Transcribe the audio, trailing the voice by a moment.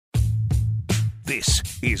This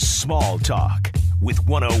is Small Talk with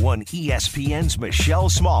 101 ESPN's Michelle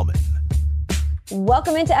Smallman.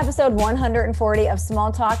 Welcome into episode 140 of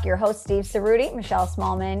Small Talk. Your host, Steve Cerruti, Michelle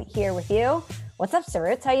Smallman here with you. What's up,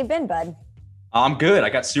 Cerruti? How you been, bud? I'm good. I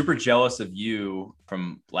got super jealous of you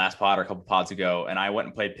from last pod or a couple pods ago, and I went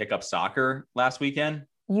and played pickup soccer last weekend.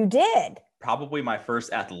 You did? Probably my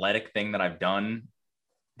first athletic thing that I've done,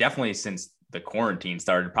 definitely since the quarantine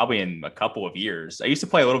started, probably in a couple of years. I used to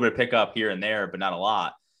play a little bit of pickup here and there, but not a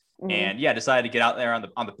lot. Mm-hmm. And yeah, decided to get out there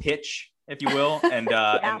on the pitch, if you will, and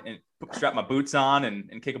and strap my boots on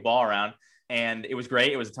and kick a ball around. And it was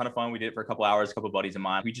great. It was a ton of fun. We did it for a couple hours, a couple of buddies of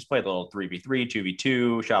mine. We just played a little 3v3,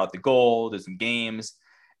 2v2, shot out the goal, did some games.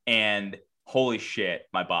 And holy shit,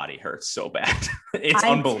 my body hurts so bad. It's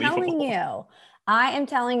unbelievable. I am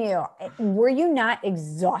telling you, were you not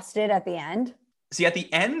exhausted at the end? See, at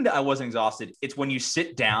the end, I wasn't exhausted. It's when you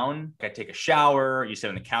sit down, I take a shower, you sit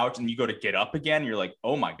on the couch, and you go to get up again. You're like,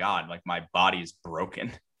 oh my God, like my body is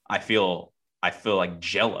broken. I feel like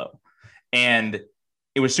jello. And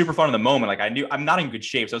it was super fun in the moment. Like I knew I'm not in good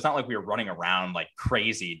shape. So it's not like we were running around like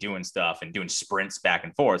crazy doing stuff and doing sprints back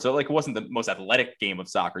and forth. So like it wasn't the most athletic game of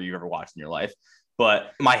soccer you ever watched in your life.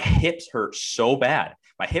 But my hips hurt so bad.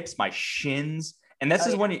 My hips, my shins. And this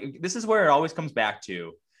is where it always comes back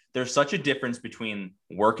to. There's such a difference between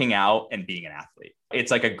working out and being an athlete.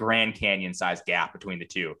 It's like a Grand Canyon sized gap between the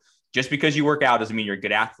two. Just because you work out doesn't mean you're a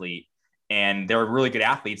good athlete. And there are really good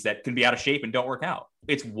athletes that can be out of shape and don't work out.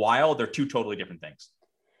 It's wild. They're two totally different things.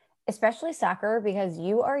 Especially soccer, because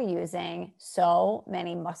you are using so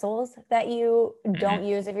many muscles that you don't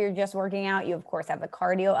use if you're just working out. You, of course, have the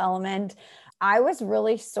cardio element. I was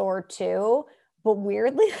really sore too. But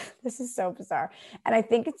weirdly, this is so bizarre. And I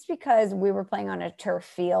think it's because we were playing on a turf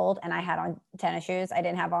field and I had on tennis shoes. I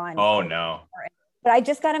didn't have on. Oh, no. But I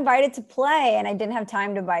just got invited to play and I didn't have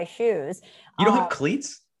time to buy shoes. You don't have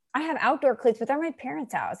cleats? I have outdoor cleats, but they're at my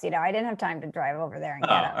parents' house. You know, I didn't have time to drive over there and get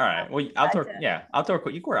them. All right. Well, outdoor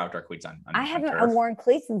cleats. You can wear outdoor cleats on I haven't worn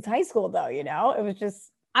cleats since high school, though. You know, it was just.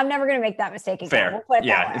 I'm never going to make that mistake again. Fair.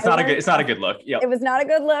 Yeah, it's not a good look. Yep. It was not a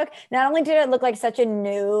good look. Not only did it look like such a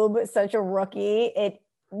noob, such a rookie, it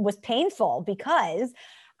was painful because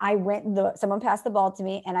someone passed the ball to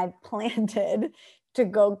me and I planted to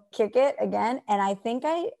go kick it again. And I think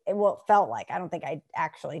it felt like, I don't think I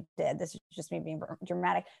actually did. This is just me being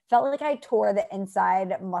dramatic. Felt like I tore the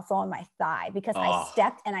inside muscle on my thigh because I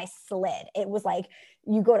stepped and I slid. It was like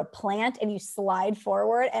you go to plant and you slide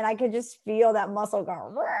forward and I could just feel that muscle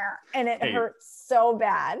go and it hurt so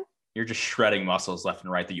bad. You're just shredding muscles left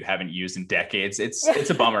and right that you haven't used in decades. It's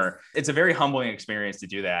a bummer. It's a very humbling experience to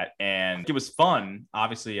do that. And it was fun.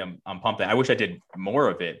 Obviously I'm pumped. I wish I did more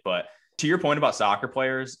of it, but to your point about soccer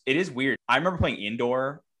players, it is weird. I remember playing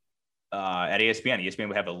indoor at ESPN. ESPN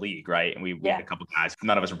would have a league, right? And we had a couple guys.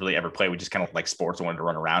 None of us really ever played. We just kind of like sports and wanted to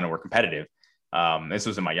run around and we're competitive. This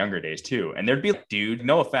was in my younger days too. And there'd be like, dude,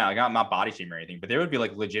 no offense, like I'm not body shaming or anything, but there would be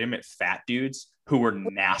like legitimate fat dudes who were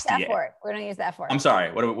nasty. We're going to use that for it. I'm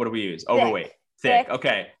sorry. What do we use? Overweight, thick.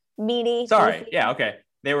 Okay. Meaty. Sorry. Juicy. Yeah. Okay.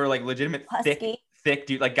 They were like legitimate thick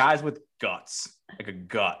dude, like guys with guts, like a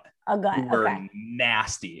gut. Who were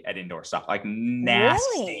nasty at indoor soccer, like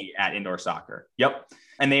nasty at indoor soccer. Yep.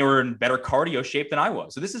 And they were in better cardio shape than I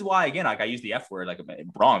was. So this is why, again, like I use the F word, like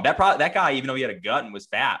wrong. That guy, even though he had a gut and was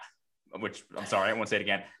fat, which I'm sorry, I won't say it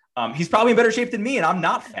again. He's probably in better shape than me and I'm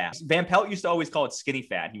not fat. Van Pelt used to always call it skinny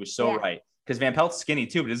fat. He was so right. Because Van Pelt's skinny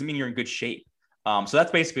too, but it doesn't mean you're in good shape. So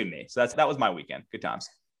that's basically me. So that was my weekend. Good times.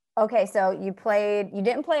 Okay, so you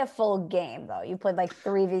didn't play a full game though. You played like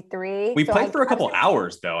 3v3. We played for a couple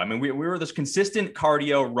hours though. I mean, we were this consistent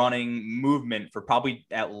cardio running movement for probably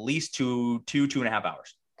at least two and a half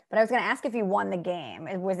hours. But I was going to ask if you won the game.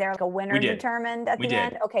 Was there like a winner determined at the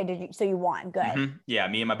end? Okay, so you won. Good. Mm-hmm. Yeah,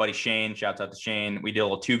 me and my buddy Shane, shouts out to Shane. We did a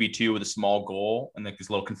little 2v2 with a small goal in like this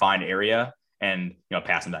little confined area. And,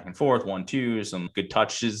 passing back and forth, 1-2, some good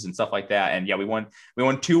touches and stuff like that. And yeah, we won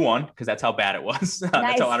 2-1 because that's how bad it was. Nice.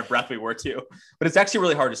 That's how out of breath we were too. But it's actually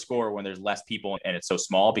really hard to score when there's less people and it's so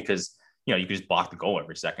small because, you can just block the goal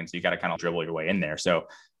every second. So you got to kind of dribble your way in there. So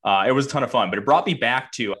it was a ton of fun, but it brought me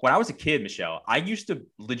back to when I was a kid, Michelle. I used to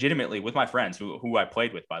legitimately, with my friends who I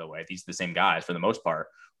played with, by the way, these are the same guys for the most part.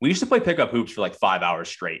 We used to play pickup hoops for like 5 hours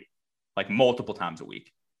straight, like multiple times a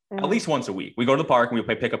week. At least once a week. We go to the park and we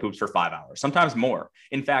play pickup hoops for 5 hours, sometimes more.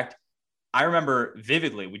 In fact, I remember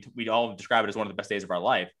vividly, we all describe it as one of the best days of our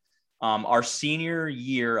life. Our senior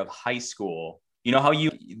year of high school, you know how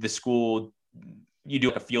you do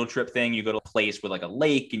like a field trip thing. You go to a place with like a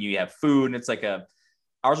lake and you have food and it's like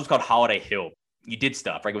ours was called Holiday Hill. you did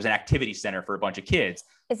stuff, right? It was an activity center for a bunch of kids.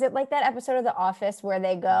 Is it like that episode of The Office where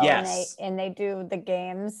they go Yes. and they do the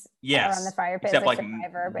games Yes. around the fire pit? Except like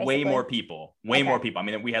Survivor, way basically? more people, way more people. I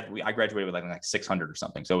mean, I graduated with like 600 or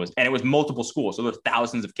something. So it was multiple schools. So there was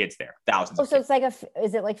thousands of kids there, thousands. Oh, so it's like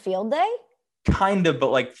is it like field day? Kind of, but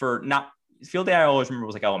like for not field day, I always remember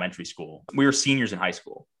was like elementary school. We were seniors in high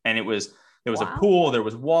school, and there was a pool, there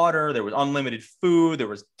was water, there was unlimited food, there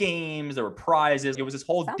was games, there were prizes. It was this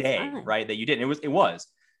whole day, fun. Right? That you did. And it was.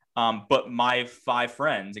 But my 5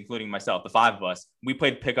 friends, including myself, the 5 of us, we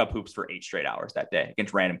played pickup hoops for 8 straight hours that day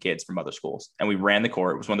against random kids from other schools. And we ran the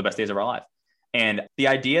court. It was one of the best days of our life. And the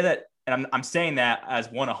idea that, and I'm saying that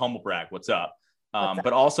as one, a humble brag, what's up?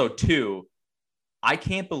 But also 2, I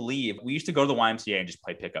can't believe we used to go to the YMCA and just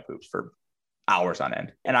play pickup hoops for hours on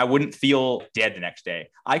end, and I wouldn't feel dead the next day.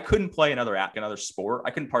 I couldn't play another sport.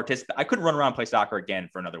 I couldn't participate. I couldn't run around and play soccer again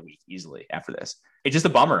for another week easily after this. It's just a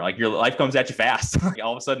bummer. Like your life comes at you fast.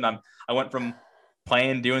 All of a sudden I went from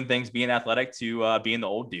playing, doing things, being athletic to being the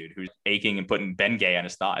old dude who's aching and putting Bengay on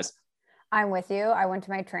his thighs. I'm with you. I went to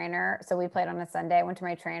my trainer. So we played on a Sunday. I went to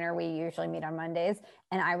my trainer. We usually meet on Mondays.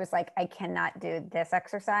 And I was like, I cannot do this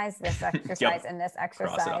exercise, and this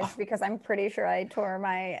exercise because I'm pretty sure I tore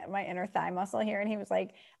my inner thigh muscle here. And he was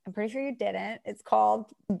like, I'm pretty sure you didn't. It's called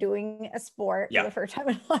doing a sport for the first time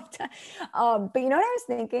in a lifetime. But you know what I was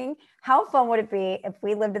thinking? How fun would it be if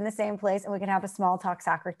we lived in the same place and we could have a small talk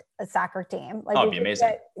soccer team? Like, it'd be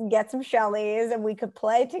amazing. Get some Shelleys and we could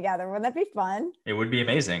play together. Wouldn't that be fun? It would be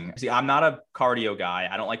amazing. See, I'm not a cardio guy.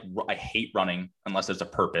 I hate running unless there's a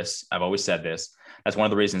purpose. I've always said this. That's one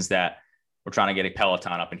of the reasons that we're trying to get a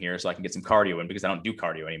Peloton up in here so I can get some cardio in, because I don't do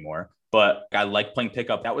cardio anymore. But I like playing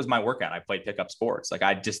pickup. That was my workout. I played pickup sports. Like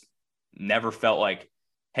I just never felt like,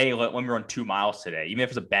 hey, let me run 2 miles today. Even if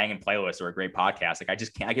it's a banging playlist or a great podcast, like I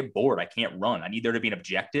just can't, I get bored. I can't run. I need there to be an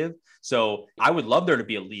objective. So I would love there to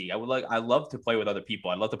be a league. I love to play with other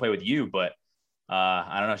people. I'd love to play with you, but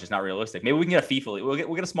I don't know. It's just not realistic. Maybe we can get a FIFA league.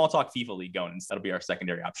 We'll get a small talk FIFA league going. That'll be our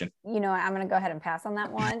secondary option. You know, I'm going to go ahead and pass on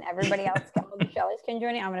that one. Everybody else, all the Shelleys can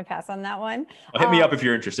join you. I'm going to pass on that one. Well, hit me up if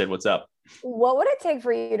you're interested. What's up? What would it take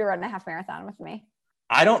for you to run a half marathon with me?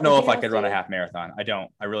 I don't know if I could run a half marathon.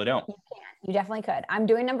 I really don't. You can. You definitely could. I'm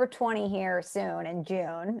doing number 20 here soon in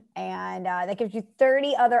June. And that gives you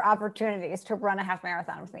 30 other opportunities to run a half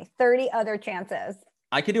marathon with me. 30 other chances.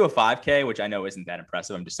 I could do a 5K, which I know isn't that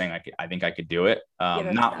impressive. I'm just saying I think I could do it.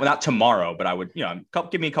 Not tomorrow, but I would,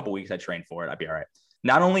 give me a couple weeks. I train for it. I'd be all right.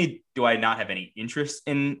 Not only do I not have any interest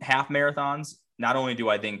in half marathons, not only do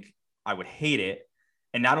I think I would hate it,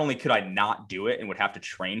 and not only could I not do it and would have to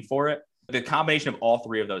train for it, the combination of all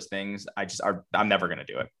 3 of those things, I'm never going to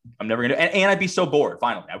do it. I'm never going to, and I'd be so bored.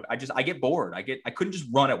 Finally, I get bored. I couldn't just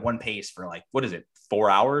run at one pace for like, what is it? 4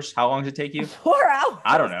 hours? How long does it take you? 4 hours.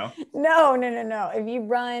 I don't know. No. If you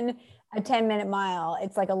run a 10-minute mile,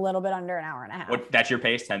 it's like a little bit under an hour and a half. That's your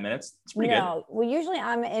pace, 10 minutes? It's pretty good. Well, usually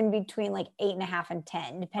I'm in between like 8.5 and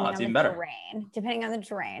 10, depending on the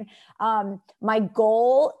terrain. My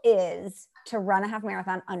goal is to run a half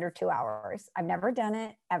marathon under 2 hours. I've never done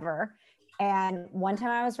it ever. And one time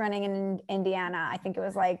I was running in Indiana, I think it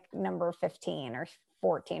was like number 15 or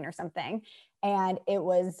 14 or something. And it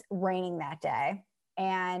was raining that day.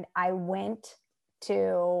 And I went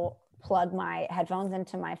to plug my headphones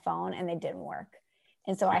into my phone and they didn't work.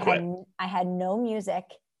 And so I had no music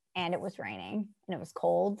and it was raining and it was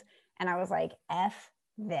cold. And I was like, F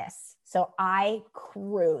this. So I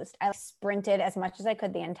cruised. I sprinted as much as I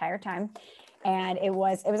could the entire time. And it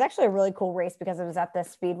was actually a really cool race because it was at the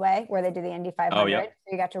Speedway where they do the Indy 500. Oh, yeah.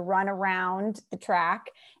 So you got to run around the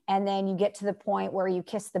track and then you get to the point where you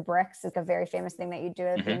kiss the bricks. It's a very famous thing that you do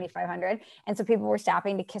at the Indy 500. And so people were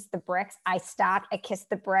stopping to kiss the bricks. I stopped, I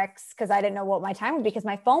kissed the bricks because I didn't know what my time would be because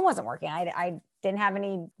my phone wasn't working. I didn't have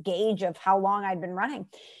any gauge of how long I'd been running.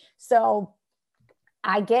 So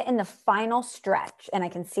I get in the final stretch and I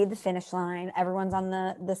can see the finish line. Everyone's on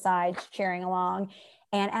the sides cheering along.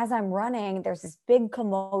 And as I'm running, there's this big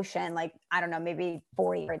commotion, like, I don't know, maybe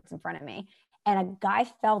 40 yards in front of me. And a guy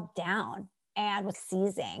fell down and was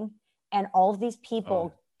seizing. And all of these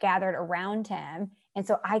people gathered around him. And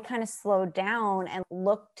so I kind of slowed down and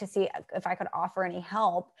looked to see if I could offer any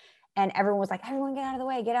help. And everyone was like, everyone get out of the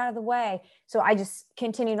way, get out of the way. So I just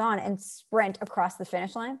continued on and sprint across the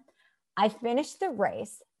finish line. I finished the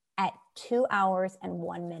race at 2 hours and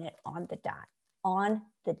 1 minute on the dot.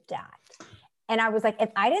 And I was like, if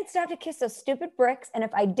I didn't stop to kiss those stupid bricks, and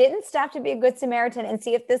if I didn't stop to be a good Samaritan and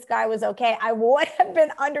see if this guy was okay, I would have been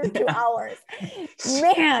under 2 hours.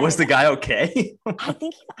 Man. Was the guy okay? I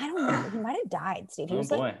think, I don't know. He might've died, Steve. He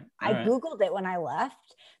was like, I Googled it when I left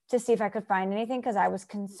to see if I could find anything because I was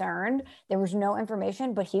concerned. There was no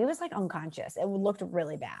information, but he was like unconscious. It looked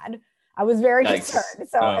really bad. I was very concerned.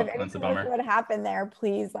 So if anything would happen there,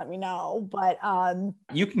 please let me know. But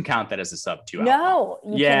you can count that as a sub 2 hour. No,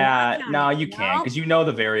 you can't. Because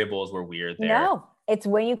the variables were weird there. No, it's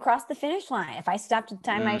when you cross the finish line. If I stopped to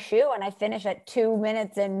tie my shoe and I finish at 2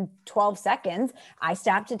 minutes and 12 seconds, I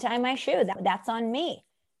stopped to tie my shoe. That's on me.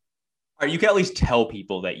 You can at least tell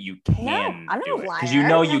people that you can do it because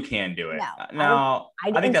you can do it. No,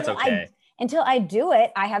 I think that's okay. Until I do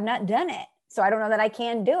it, I have not done it. So I don't know that I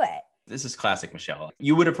can do it. This is classic Michelle.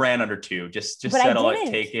 You would have ran under 2. Just settle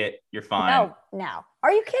it, take it. You're fine. No.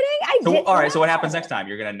 Are you kidding? All right. So what happens next time?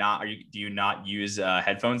 You're going to do you not use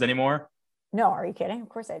headphones anymore? No. Are you kidding? Of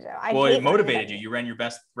course I do. It motivated you. You ran your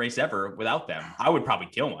best race ever without them. I would probably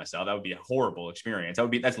kill myself. That would be a horrible experience.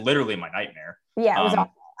 That's literally my nightmare. Yeah. It was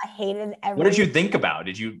awful. I hated everything. What did you think about?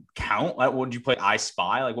 Did you count? What did you play? I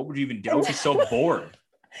Spy? Like, what would you even do? I would be so bored.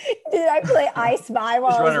 Did I play I Spy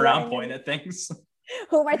while just running around pointing at things?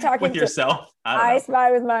 Who am I talking with to? Yourself? I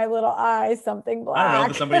Spy with my little eye, something black. I don't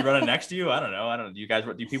know. Is somebody running next to you? I don't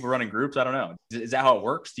know. Do people run in groups? I don't know. Is that how it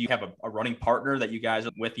works? Do you have a running partner that you guys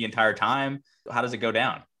are with the entire time? How does it go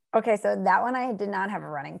down? Okay, so that one I did not have a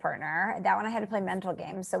running partner. That one I had to play mental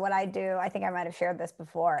games. So what I do, I think I might have shared this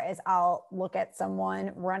before, is I'll look at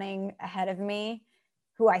someone running ahead of me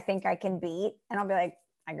who I think I can beat, and I'll be like,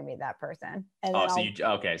 I can beat that person. And so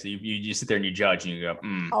you sit there and you judge and you go,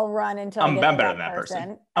 I'll run until I'm better than that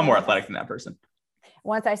person. I'm more athletic than that person.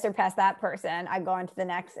 Once I surpass that person, I go into the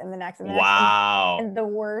next and the next and the next. Wow. And the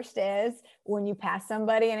worst is when you pass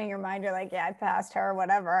somebody and in your mind you're like, yeah, I passed her or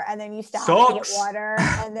whatever. And then you stop to get water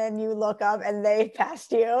and then you look up and they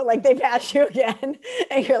passed you. Like they passed you again.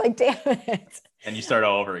 And you're like, damn it. And you start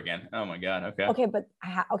all over again. Oh my God. Okay. Okay. But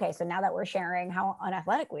so now that we're sharing how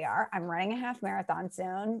unathletic we are, I'm running a half marathon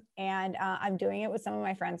soon and I'm doing it with some of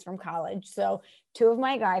my friends from college. So 2 of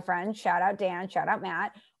my guy friends, shout out Dan, shout out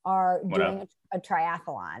Matt, are doing a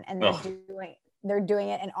triathlon and they're doing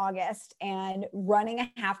it in August, and running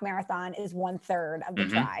a half marathon is 1/3 of the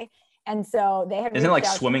try. And so they have, isn't it like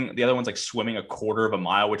swimming? The other one's like swimming a quarter of a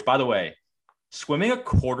mile, which by the way, swimming a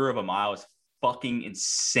quarter of a mile is fucking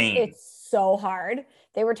insane. It's so hard.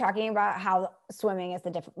 They were talking about how swimming is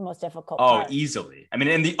the most difficult part. Easily. I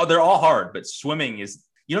mean, they're all hard, but swimming is,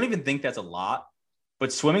 you don't even think that's a lot,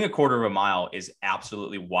 but swimming a quarter of a mile is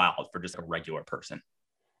absolutely wild for just a regular person.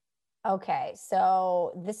 Okay,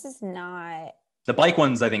 so this is not... The bike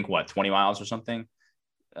one's, I think, 20 miles or something?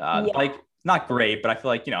 The bike, not great, but I feel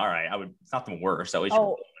like, all right, it's not the worst. At least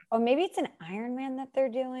or maybe it's an Ironman that they're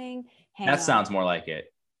doing. Sounds more like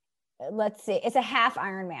it. Let's see. It's a half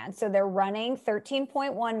Ironman. So they're running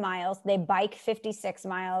 13.1 miles. They bike 56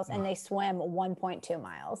 miles and they swim 1.2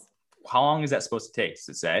 miles. How long is that supposed to take? Does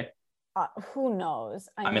it say? Who knows?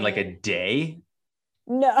 I mean, like a day?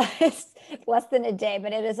 No, it's less than a day,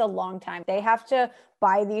 but it is a long time. They have to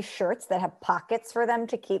buy these shirts that have pockets for them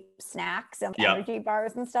to keep snacks and energy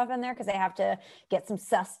bars and stuff in there because they have to get some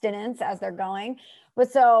sustenance as they're going.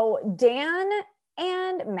 But so Dan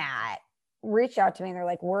and Matt reached out to me and they're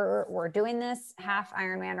like, we're doing this half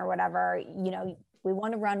Ironman or whatever, we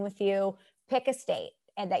want to run with you, pick a state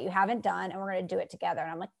and that you haven't done, and we're going to do it together. And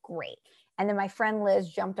I'm like, great. And then my friend Liz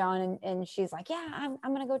jumped on and she's like, yeah,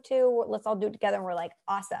 I'm going to go too. Let's all do it together. And we're like,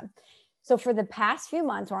 awesome. So for the past few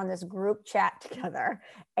months, we're on this group chat together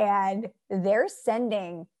and they're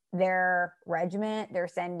sending their regiment. They're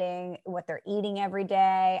sending what they're eating every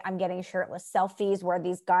day. I'm getting shirtless selfies where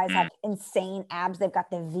these guys have insane abs. They've got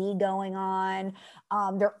the V going on.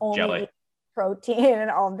 They're only eating protein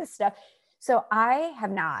and all this stuff. So I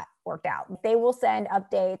have not worked out. They will send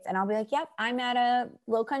updates and I'll be like, yep, I'm at a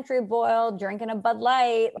Low Country Boil drinking a Bud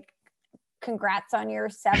Light. Congrats on your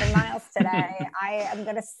 7 miles today. I am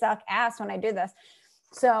going to suck ass when I do this.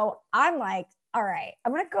 So I'm like, all right,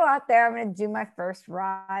 I'm going to go out there. I'm going to do my first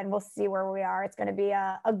run. We'll see where we are. It's going to be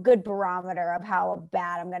a good barometer of how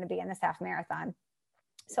bad I'm going to be in this half marathon.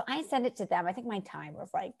 So I sent it to them. I think my time was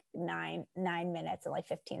like 9 minutes and like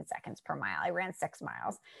 15 seconds per mile. I ran 6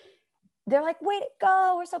 miles. They're like, way to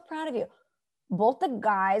go. We're so proud of you. Both the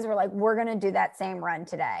guys were like, we're going to do that same run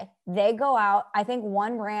today. They go out. I think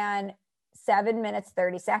one ran 7 minutes,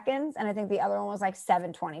 30 seconds. And I think the other one was like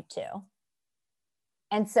 7:22.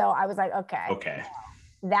 And so I was like, okay.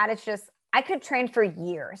 That is just, I could train for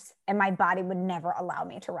years and my body would never allow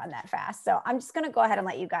me to run that fast. So I'm just going to go ahead and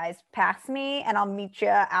let you guys pass me and I'll meet you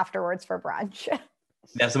afterwards for brunch.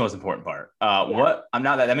 That's the most important part.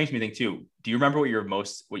 That makes me think too. Do you remember what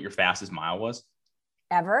your fastest mile was?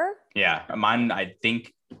 Ever? Yeah. Mine, I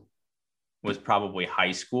think, was probably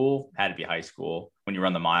high school. Had to be high school. when you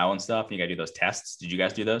run the mile and stuff, and you got to do those tests. Did you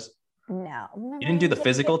guys do those? No. You didn't do the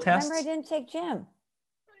physical tests? Remember, I didn't take gym.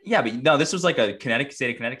 Yeah, but no, this was like a state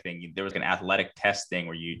of Connecticut thing. There was an athletic test thing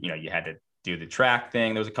where you had to do the track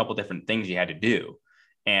thing. There was a couple different things you had to do.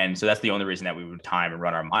 And so that's the only reason that we would time and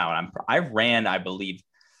run our mile. And I ran, I believe,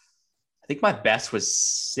 I think my best was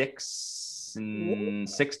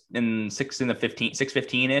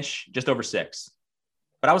 6:15 ish, just over 6.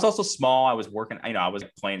 But I was also small. I was working, I was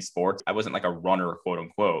playing sports. I wasn't like a runner, quote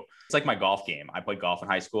unquote. It's like my golf game. I played golf in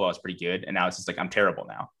high school. I was pretty good. And now it's just like, I'm terrible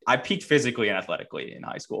now. I peaked physically and athletically in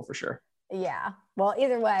high school for sure. Yeah. Well,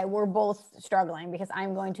 either way, we're both struggling because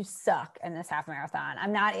I'm going to suck in this half marathon.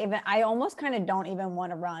 I almost kind of don't even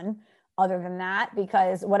want to run other than that,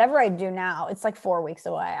 because whatever I do now, it's like 4 weeks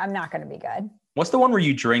away. I'm not going to be good. What's the one where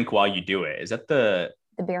you drink while you do it? Is that the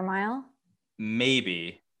beer mile?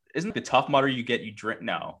 Maybe. Isn't the Tough Mudder you drink?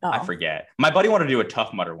 No, oh. I forget. My buddy wanted to do a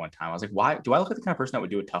Tough Mudder one time. I was like, why? Do I look like the kind of person that would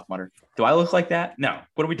do a Tough Mudder? Do I look like that? No.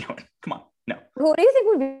 What are we doing? Come on. No. Who do you think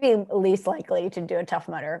would be least likely to do a Tough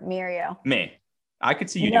Mudder, me or you? Me. I could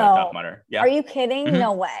see you doing a Tough Mudder. Yeah. Are you kidding? Mm-hmm.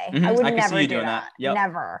 No way. Mm-hmm. I would never see you doing that. Yep.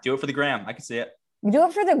 Never. Do it for the gram. I can see it. Do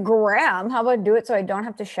it for the gram. How about do it so I don't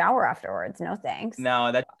have to shower afterwards? No thanks.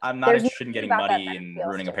 No, I'm not interested in getting muddy and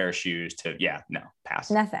ruining a pair of shoes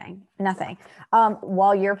pass. Nothing.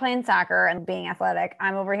 While you're playing soccer and being athletic,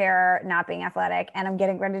 I'm over here not being athletic, and I'm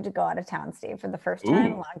getting ready to go out of town, Steve, for the first time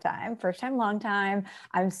in a long time. Long time.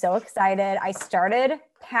 I'm so excited. I started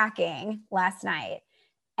packing last night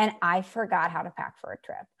and I forgot how to pack for a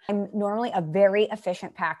trip. I'm normally a very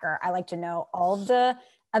efficient packer. I like to know all of the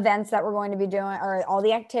events that we're going to be doing or all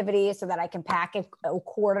the activities so that I can pack a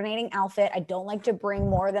coordinating outfit. I don't like to bring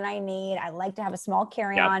more than I need. I like to have a small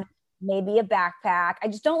carry-on, maybe a backpack. I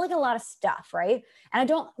just don't like a lot of stuff, right? And I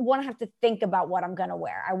don't want to have to think about what I'm going to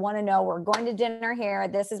wear. I want to know we're going to dinner here.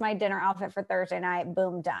 This is my dinner outfit for Thursday night.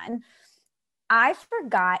 Boom, done. I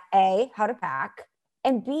forgot A, how to pack,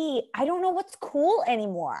 and B, I don't know what's cool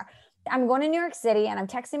anymore. I'm going to New York City and I'm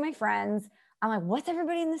texting my friends. I'm like, what's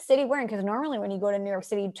everybody in the city wearing? Because normally when you go to New York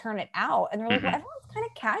City, you turn it out. And they're like, well, everyone's kind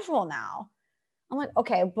of casual now. I'm like,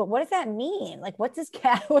 okay, but what does that mean? Like, what's this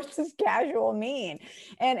casual mean?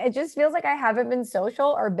 And it just feels like I haven't been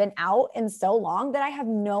social or been out in so long that I have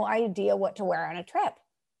no idea what to wear on a trip.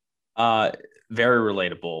 Very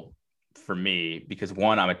relatable for me because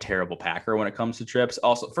one, I'm a terrible packer when it comes to trips.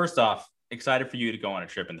 Also, first off, excited for you to go on a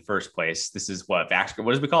trip in the first place. This is what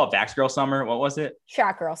did we call it? Vax Girl Summer? What was it?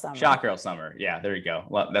 Shot Girl Summer. Shot Girl Summer. Yeah, there you go.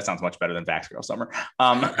 Well, that sounds much better than Vax Girl Summer.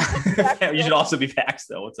 You should also be Vax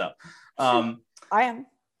though. What's up? I am.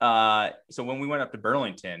 So when we went up to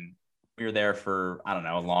Burlington, we were there for, I don't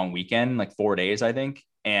know, a long weekend, like 4 days, I think.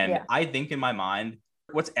 And I think in my mind,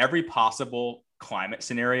 what's every possible climate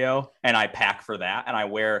scenario, and I pack for that, and I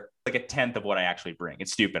wear like a tenth of what I actually bring.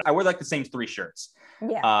 It's stupid. I wear like the same 3 shirts.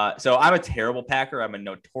 So I'm a terrible packer. I'm a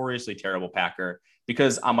notoriously terrible packer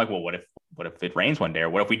because I'm like, well, what if it rains one day, or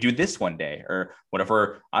what if we do this one day, or what if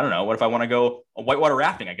I don't know, what if I want to go whitewater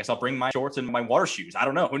rafting? I guess I'll bring my shorts and my water shoes. I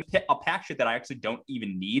don't know. I'll pack shit that I actually don't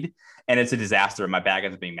even need, and it's a disaster. My bag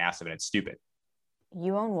ends up being massive, and it's stupid.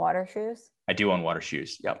 You own water shoes? I do own water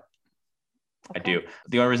shoes. Yep. Okay. I do.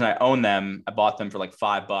 The only reason I own them, I bought them for like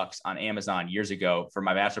 $5 on Amazon years ago for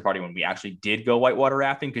my bachelor party when we actually did go whitewater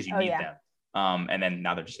rafting because you need them. And then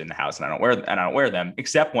now they're just in the house and I don't wear them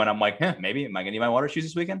except when I'm like, maybe am I gonna need my water shoes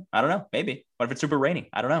this weekend? I don't know. Maybe. What if it's super rainy?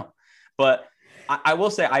 I don't know. But I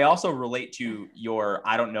will say I also relate to your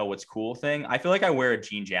I don't know what's cool thing. I feel like I wear a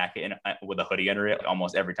jean jacket with a hoodie under it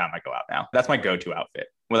almost every time I go out now. That's my go-to outfit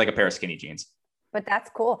with like a pair of skinny jeans. But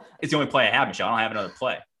that's cool. It's the only play I have, Michelle. I don't have another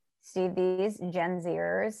play. See, these Gen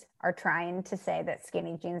Zers are trying to say that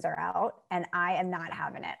skinny jeans are out, and I am not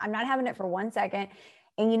having it. I'm not having it for 1 second.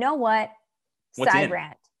 And you know what? Side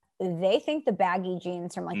rant. They think the baggy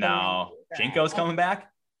jeans from like no, JNCO's coming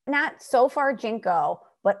back. Not so far JNCO,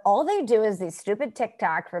 but all they do is these stupid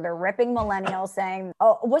TikToks where they're ripping millennials saying,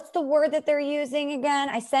 "Oh, what's the word that they're using again?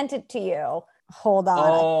 I sent it to you." Hold on.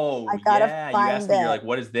 Oh, I gotta find you asked me, you're like,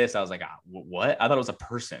 what is this? I was like, what? I thought it was a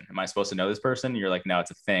person. Am I supposed to know this person? You're like, no,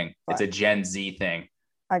 it's a thing. What? It's a Gen Z thing.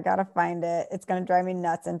 I gotta find it. It's gonna drive me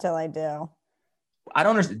nuts until I do. I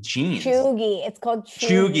don't understand. Jeans. Cheugy. It's called Cheugy.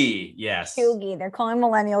 Cheugy. Yes. Cheugy. They're calling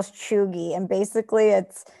millennials Cheugy. And basically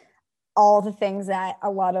it's all the things that a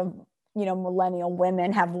lot of millennial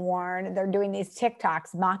women have worn. They're doing these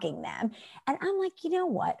TikToks mocking them. And I'm like, you know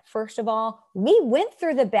what? First of all, we went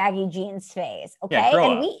through the baggy jeans phase. Okay.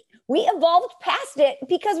 And we evolved past it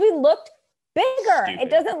because we looked bigger. Stupid. It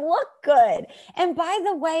doesn't look good. And by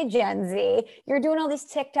the way, Gen Z, you're doing all these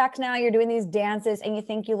TikToks now, you're doing these dances and you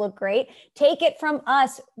think you look great. Take it from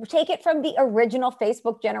us. Take it from the original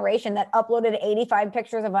Facebook generation that uploaded 85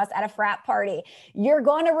 pictures of us at a frat party. You're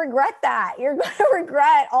going to regret that. You're going to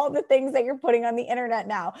regret all the things that you're putting on the internet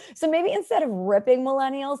now. So maybe instead of ripping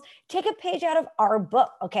millennials, take a page out of our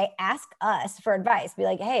book, okay? Ask us for advice. Be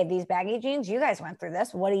like, hey, these baggy jeans, you guys went through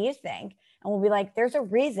this. What do you think? And we'll be like, there's a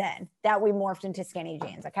reason that we morphed into skinny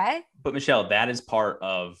jeans, okay? But Michelle, that is part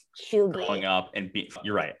of growing up and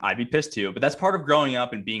you're right. I'd be pissed too, but that's part of growing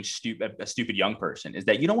up and being a stupid young person is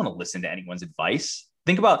that you don't want to listen to anyone's advice.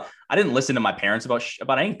 Think about, I didn't listen to my parents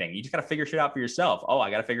about anything. You just got to figure shit out for yourself. Oh, I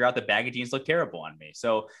got to figure out that baggy jeans look terrible on me.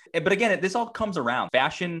 So, but again, this all comes around.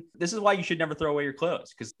 Fashion, this is why you should never throw away your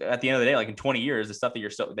clothes. Because at the end of the day, like in 20 years, the stuff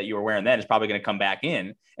that you were wearing then is probably going to come back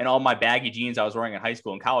in. And all my baggy jeans I was wearing in high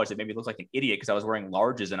school and college that made me look like an idiot because I was wearing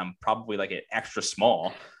larges and I'm probably like an extra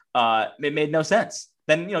small. It made no sense.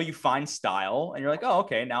 Then, you find style and you're like, oh,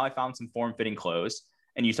 okay, now I found some form-fitting clothes.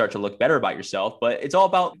 And you start to look better about yourself, but it's all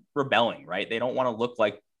about rebelling, right? They don't want to look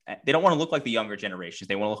like the younger generations.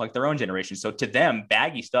 They want to look like their own generation. So to them,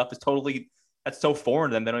 baggy stuff is that's so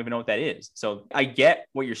foreign to them. They don't even know what that is. So I get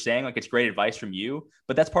what you're saying. Like it's great advice from you,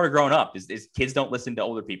 but that's part of growing up is kids don't listen to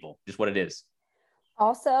older people, just what it is.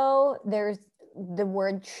 Also, there's the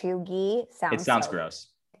word cheugy. It sounds gross.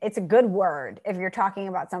 It's a good word. If you're talking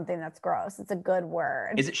about something that's gross, it's a good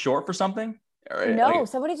word. Is it short for something? No,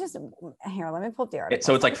 somebody just here. Let me pull up the article.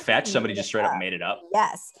 So it's like fetch. Somebody just straight up made it up.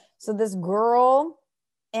 Yes. So this girl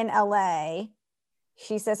in LA,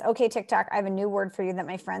 she says, "Okay, TikTok, I have a new word for you that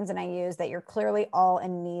my friends and I use that you're clearly all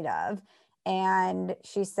in need of." And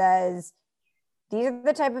she says, "These are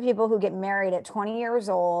the type of people who get married at 20 years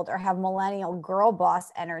old or have millennial girl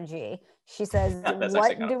boss energy." She says,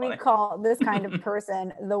 "What do we call this kind of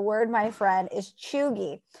person?" The word, my friend, is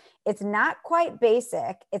cheugy. It's not quite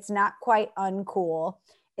basic. It's not quite uncool.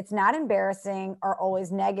 It's not embarrassing or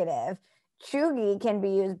always negative. Cheugy can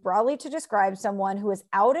be used broadly to describe someone who is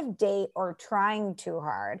out of date or trying too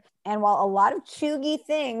hard. And while a lot of cheugy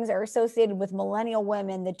things are associated with millennial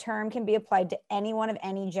women, the term can be applied to anyone of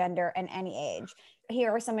any gender and any age.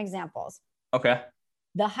 Here are some examples. Okay.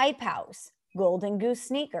 The Hype House, Golden Goose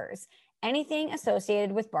sneakers, anything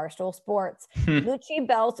associated with Barstool Sports, Gucci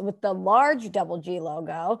belts with the large double G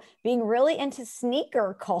logo, being really into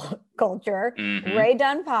sneaker culture, Ray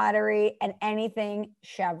Dunn pottery, and anything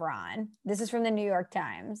Chevron. This is from the New York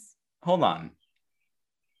Times. Hold on.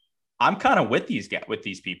 I'm kind of with these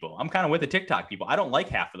people. I'm kind of with the TikTok people. I don't like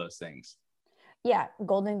half of those things. Yeah,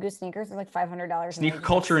 Golden Goose sneakers are like $500. Sneaker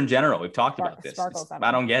culture in general. We've talked about this. Sparkles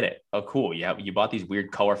I don't get it. Oh, cool. You bought these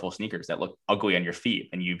weird, colorful sneakers that look ugly on your feet,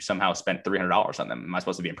 and you somehow spent $300 on them. Am I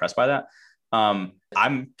supposed to be impressed by that? I'm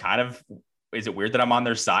kind of. Is it weird that I'm on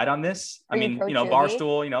their side on this? I mean,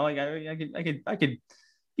 Barstool. Like I could.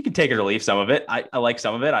 You can take it or leave some of it. I like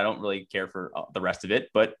some of it. I don't really care for the rest of it,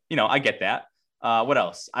 but I get that. What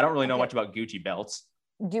else? I don't really know much about Gucci belts.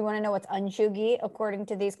 Do you want to know what's uncheugy according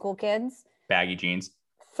to these cool kids? Baggy jeans.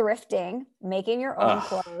 Thrifting, making your own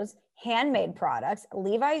clothes, handmade products,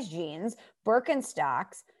 Levi's jeans,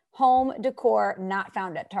 Birkenstocks, home decor not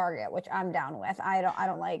found at Target, which I'm down with. I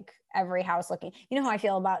don't like every house looking. You know how I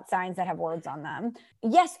feel about signs that have words on them.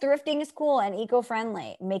 Yes, thrifting is cool and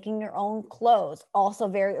eco-friendly. Making your own clothes, also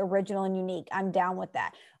very original and unique. I'm down with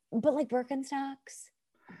that. But like Birkenstocks.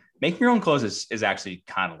 Making your own clothes is actually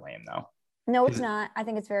kind of lame though. No, it's not. I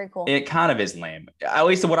think it's very cool. It kind of is lame, at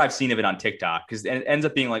least what I've seen of it on TikTok, because it ends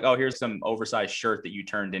up being like, oh, here's some oversized shirt that you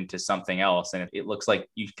turned into something else. And it looks like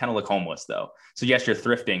you kind of look homeless, though. So yes, you're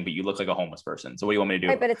thrifting, but you look like a homeless person. So what do you want me to do?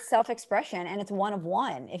 Right, but it's self-expression and it's one of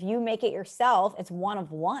one. If you make it yourself, it's one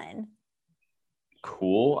of one.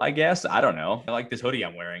 Cool, I guess. I don't know. I like this hoodie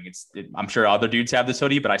I'm wearing. I'm sure other dudes have this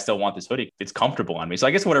hoodie, but I still want this hoodie. It's comfortable on me. So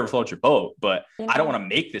I guess whatever floats your boat, but I don't want to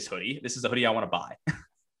make this hoodie. This is a hoodie I want to buy.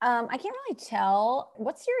 I can't really tell.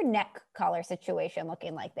 What's your neck collar situation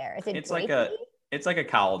looking like there? Is it? It's like a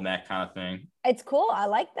cowl neck kind of thing. It's cool. I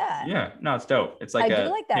like that. Yeah, no, it's dope. It's like I do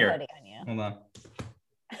like that hoodie on you. Hold on.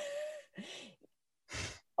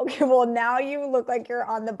 Okay, well now you look like you're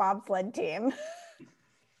on the bobsled team.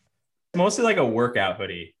 Mostly like a workout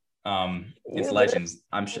hoodie. It's Legends.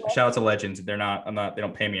 Shout out to Legends. They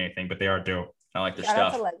don't pay me anything, but they are dope. I like their stuff.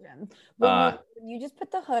 Shout out to Legends. When you just put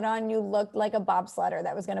the hood on, you looked like a bobsledder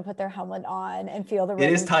that was going to put their helmet on and feel the.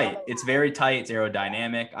 It is tight. It's very tight. It's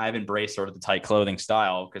aerodynamic. I've embraced sort of the tight clothing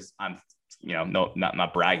style because I'm,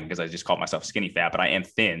 not bragging because I just call myself skinny fat, but I am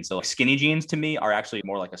thin. So skinny jeans to me are actually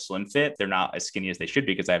more like a slim fit. They're not as skinny as they should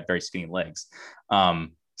be because I have very skinny legs.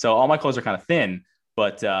 So all my clothes are kind of thin.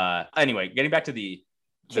 But anyway, getting back to the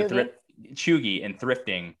chuggy and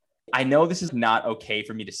thrifting. I know this is not okay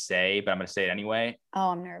for me to say, but I'm going to say it anyway. Oh,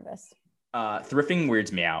 I'm nervous. Thrifting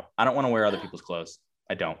weirds me out. I don't want to wear other people's clothes.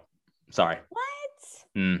 I don't. Sorry.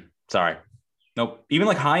 What? Sorry. Nope. Even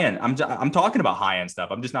like high end. I'm talking about high end stuff.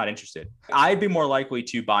 I'm just not interested. I'd be more likely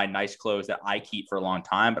to buy nice clothes that I keep for a long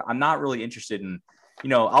time, but I'm not really interested in,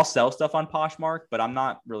 I'll sell stuff on Poshmark, but I'm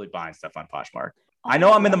not really buying stuff on Poshmark. I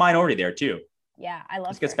know I'm in the minority there too. Yeah, I love.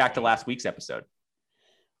 This gets back to last week's episode.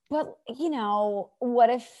 But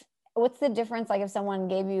what's the difference? Like if someone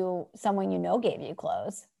gave you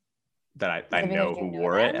clothes that I know who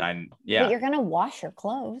wore it, and but you're gonna wash your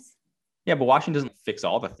clothes. Yeah, but washing doesn't fix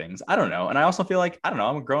all the things. I don't know. And I also feel like, I'm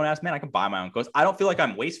a grown ass man. I can buy my own clothes. I don't feel like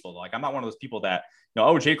I'm wasteful. Like I'm not one of those people that,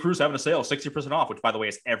 J. Crew's having a sale, 60% off, which by the way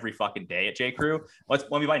is every fucking day at J. Crew. Let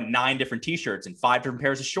me buy 9 different t-shirts and 5 different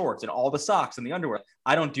pairs of shorts and all the socks and the underwear.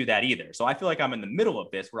 I don't do that either. So I feel like I'm in the middle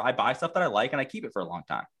of this where I buy stuff that I like and I keep it for a long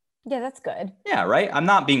time. Yeah, that's good. Yeah, right. I'm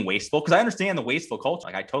not being wasteful because I understand the wasteful culture.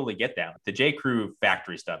 Like I totally get that. The J. Crew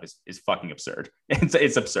factory stuff is fucking absurd.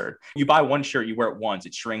 It's absurd. You buy one shirt, you wear it once,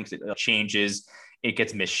 it shrinks, it changes, it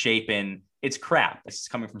gets misshapen. It's crap. This is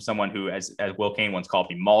coming from someone who, as Will Kane once called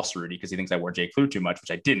me, Malls Rudy, because he thinks I wore J. Crew too much,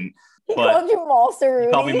 which I didn't. He called you Malls Rudy?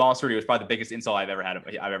 He called me Malls Rudy. It was probably the biggest insult I've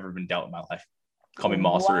ever been dealt in my life. Called me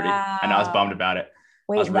Malls Rudy, and I was bummed about it.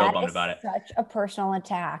 Wait, I was real bummed about it. Such a personal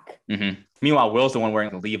attack. Mm-hmm. Meanwhile, Will's the one wearing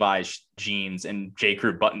the Levi's jeans and J.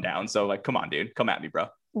 Crew button down. So like, come on, dude, come at me, bro.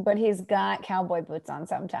 But he's got cowboy boots on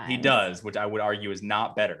sometimes. He does, which I would argue is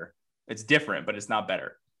not better. It's different, but it's not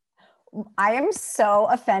better. I am so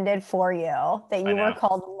offended for you that you were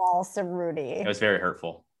called Malls Rudy. It was very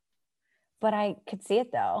hurtful. But I could see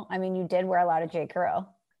it though. I mean, you did wear a lot of J. Crew.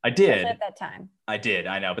 I did at that time. I did.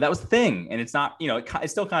 I know, but that was the thing, and it's not. It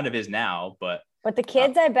still kind of is now, but. But the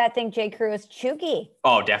kids, I bet, think J. Crew is chuggy.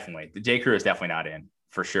 Oh, definitely. The J. Crew is definitely not in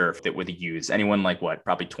for sure. With the use anyone like what,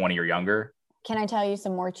 probably 20 or younger. Can I tell you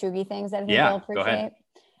some more chuggy things that I think you'll appreciate? Go ahead.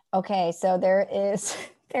 Okay, so there's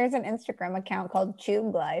an Instagram account called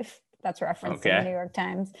Chug Life that's referenced in the New York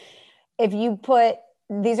Times. If you put,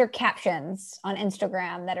 these are captions on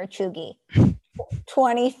Instagram that are chuggy.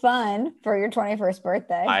 20 fun for your 21st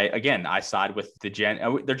birthday. I side with the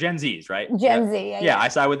they're Gen Zs, right? Gen Z. Yeah, I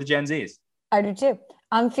side with the Gen Zs. I do too.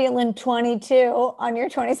 I'm feeling 22 on your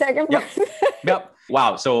 22nd birthday. Yep.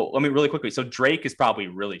 Wow. So let me really quickly. So Drake is probably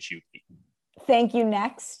really chuggy. Thank you.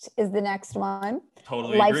 Next is the next one.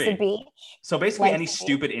 Totally Life's agree. a beach. So basically any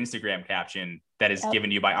stupid Instagram caption that is given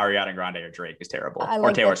to you by Ariana Grande or Drake is terrible.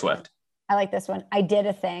 Or Taylor Swift. I like this one. I did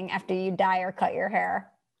a thing after you dye or cut your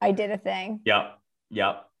hair. I did a thing. Yep.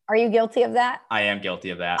 Are you guilty of that? I am guilty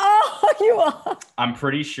of that. Oh, you are. I'm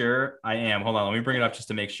pretty sure I am. Hold on. Let me bring it up just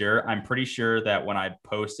to make sure. I'm pretty sure that when I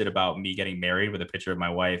posted about me getting married with a picture of my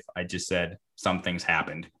wife, I just said some things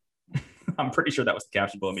happened. I'm pretty sure that was the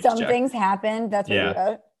caption. But let me some check. Things happened. That's what you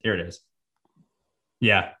wrote. Here it is.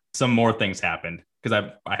 Yeah. Some more things happened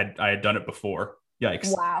because I had done it before.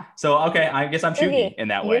 Yikes. Wow. So, okay. I guess I'm chuggy in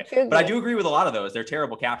that way. Chuggy. But I do agree with a lot of those. They're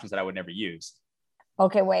terrible captions that I would never use.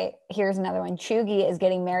 Okay, wait. Here's another one. Chuggy is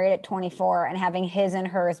getting married at 24 and having his and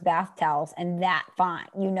hers bath towels and that font.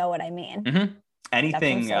 You know what I mean? Mm-hmm.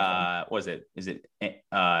 Anything, was it? Is it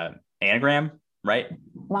anagram, right?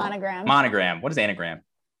 Monogram. What is anagram?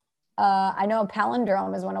 I know a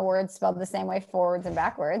palindrome is when a word spelled the same way forwards and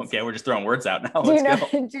backwards. Okay, we're just throwing words out now.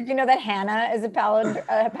 Did you know that Hannah is a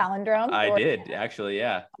palindrome? I did, actually,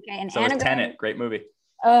 yeah. Okay, and so anagram, is Tenet. Great movie.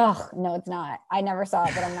 Oh, no, it's not. I never saw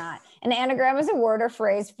it, but I'm not. An anagram is a word or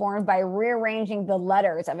phrase formed by rearranging the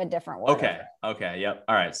letters of a different word. Okay. Yep.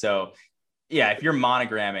 All right. So yeah, if you're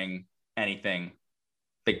monogramming anything,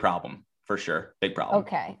 big problem for sure. Big problem.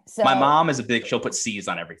 Okay. So my mom is she'll put C's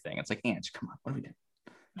on everything. It's like, Ange, come on, what are we doing?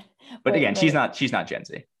 But again, she's not Gen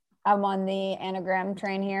Z. I'm on the anagram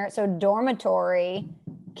train here. So dormitory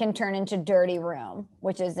can turn into dirty room,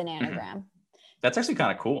 which is an anagram. Mm-hmm. That's actually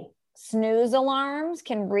kind of cool. Snooze alarms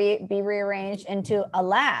can be rearranged into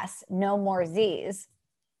alas, no more Z's.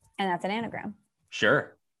 And that's an anagram.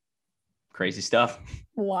 Sure. Crazy stuff.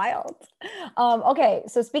 Wild. Okay.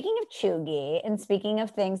 So speaking of chuggy and speaking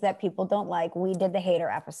of things that people don't like, we did the hater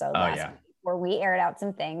episode last week where we aired out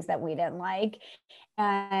some things that we didn't like.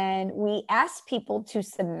 And we asked people to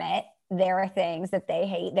submit their things that they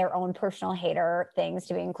hate, their own personal hater things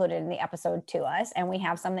to be included in the episode to us. And we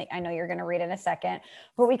have something I know you're going to read in a second,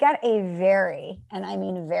 but we got a very, and I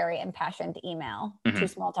mean very impassioned email to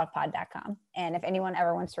smalltalkpod.com. And if anyone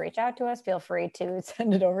ever wants to reach out to us, feel free to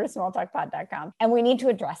send it over to smalltalkpod.com. And we need to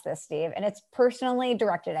address this, Steve, and it's personally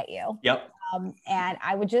directed at you. Yep. And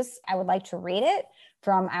I would like to read it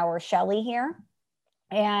from our Shelly here.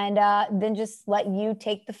 and then just let you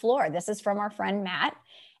take the floor. This is from our friend Matt,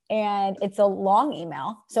 and it's a long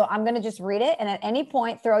email. So I'm going to just read it. And at any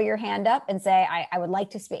point, throw your hand up and say, I would like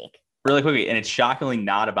to speak. Really quickly. And it's shockingly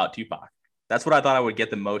not about Tupac. That's what I thought I would get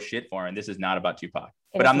the most shit for. And this is not about Tupac.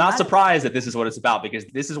 But I'm not surprised that this is what it's about, because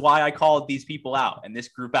this is why I called these people out and this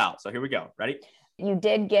group out. So here we go. Ready? You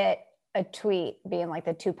did get a tweet being like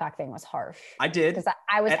the Tupac thing was harsh. I did. Because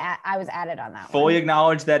I was added on that. Fully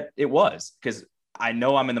acknowledge that it was, because I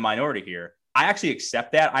know I'm in the minority here. I actually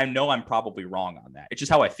accept that. I know I'm probably wrong on that. It's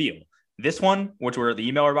just how I feel. This one, which we're the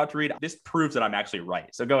email we're about to read, this proves that I'm actually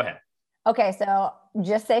right. So go ahead. Okay. So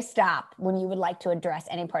just say stop when you would like to address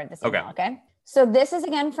any part of this email. Okay. So this is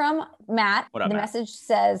again from Matt. What up, the Matt? Message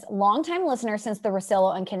says, longtime listener since the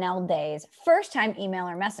Russillo and Cannell days, first time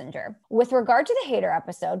emailer messenger. With regard to the hater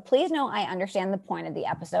episode, please know I understand the point of the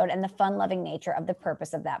episode and the fun-loving nature of the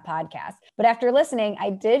purpose of that podcast. But after listening,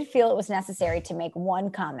 I did feel it was necessary to make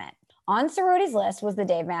one comment. On Cerruti's list was the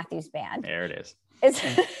Dave Matthews Band. There it is.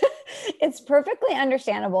 It's perfectly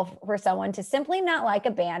understandable for someone to simply not like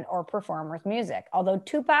a band or performer's music. Although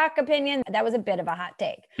Tupac opinion, that was a bit of a hot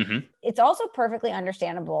take. Mm-hmm. It's also perfectly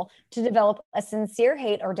understandable to develop a sincere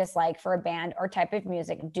hate or dislike for a band or type of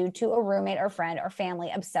music due to a roommate or friend or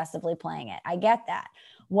family obsessively playing it. I get that.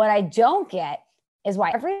 What I don't get is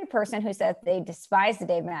why every person who says they despise the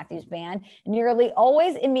Dave Matthews Band nearly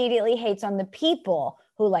always immediately hates on the people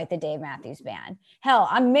who like the Dave Matthews Band. Hell,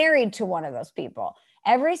 I'm married to one of those people.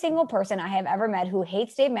 Every single person I have ever met who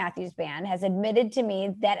hates Dave Matthews Band has admitted to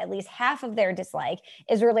me that at least half of their dislike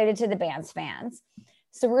is related to the band's fans.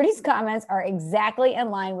 Cerruti's comments are exactly in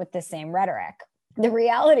line with the same rhetoric. The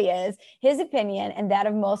reality is his opinion and that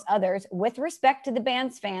of most others with respect to the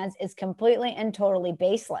band's fans is completely and totally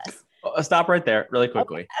baseless. Stop right there really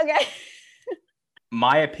quickly. Okay.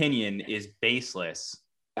 My opinion is baseless.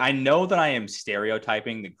 I know that I am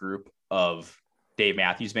stereotyping the group of Dave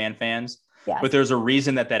Matthews Band fans. Yes. But there's a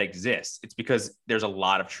reason that exists. It's because there's a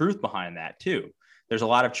lot of truth behind that too. There's a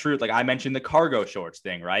lot of truth. Like I mentioned the cargo shorts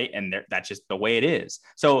thing, right? And that's just the way it is.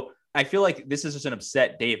 So I feel like this is just an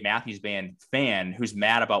upset Dave Matthews Band fan who's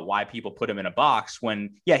mad about why people put him in a box when,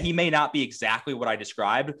 yeah, he may not be exactly what I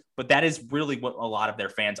described, but that is really what a lot of their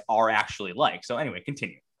fans are actually like. So anyway,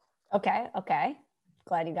 continue. Okay.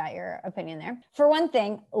 Glad you got your opinion there. For one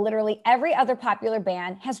thing, literally every other popular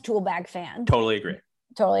band has tool bag fans. Totally agree.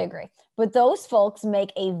 But those folks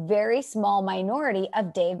make a very small minority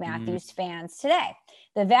of Dave Matthews fans today.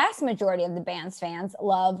 The vast majority of the band's fans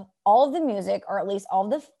love all of the music, or at least all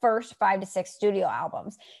of the first 5 to 6 studio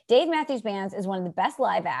albums. Dave Matthews Band is one of the best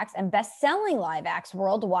live acts and best-selling live acts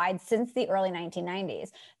worldwide since the early 1990s.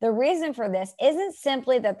 The reason for this isn't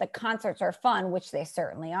simply that the concerts are fun, which they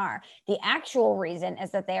certainly are. The actual reason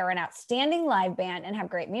is that they are an outstanding live band and have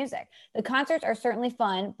great music. The concerts are certainly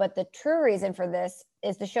fun, but the true reason for this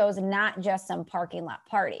is the show is not just some parking lot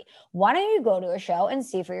party. Why don't you go to a show and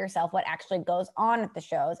see for yourself what actually goes on at the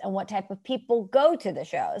shows and what type of people go to the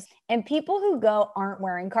shows? And people who go aren't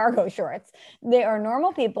wearing cargo shorts. They are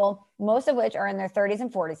normal people, most of which are in their 30s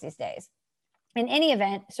and 40s these days. In any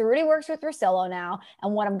event, Cerruti works with Russillo now,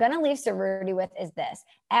 and what I'm going to leave Cerruti with is this.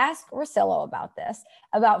 Ask Russillo about this.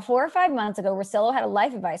 About 4 or 5 months ago, Russillo had a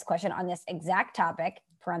life advice question on this exact topic,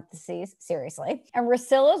 parentheses, seriously, and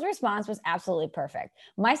Russillo's response was absolutely perfect.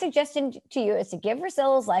 My suggestion to you is to give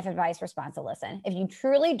Russillo's life advice response a listen. If you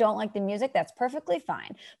truly don't like the music, that's perfectly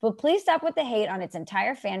fine, but please stop with the hate on its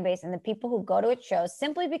entire fan base and the people who go to its shows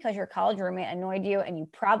simply because your college roommate annoyed you and you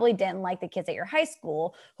probably didn't like the kids at your high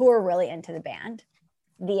school who are really into the band.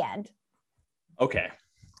 The end. Okay.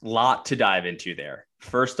 Lot to dive into there.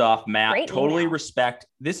 First off, Matt, Great totally email. respect.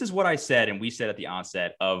 This is what I said, and we said at the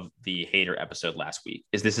onset of the hater episode last week,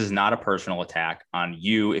 is this is not a personal attack on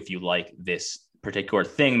you if you like this particular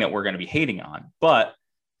thing that we're going to be hating on, but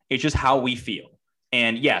it's just how we feel.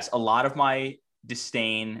 And yes, a lot of my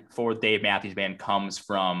disdain for Dave Matthews Band comes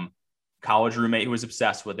from college roommate who was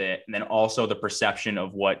obsessed with it, and then also the perception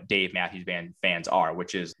of what Dave Matthews Band fans are,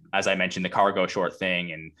 which is, as I mentioned, the cargo short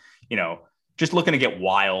thing and, just looking to get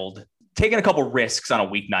wild, taking a couple risks on a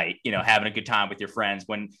weeknight, having a good time with your friends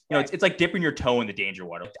when, it's like dipping your toe in the danger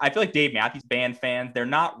water. I feel like Dave Matthews Band fans, they're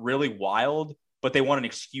not really wild, but they want an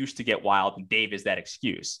excuse to get wild. And Dave is that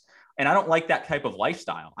excuse. And I don't like that type of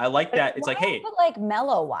lifestyle. I like that. It's like, hey, but like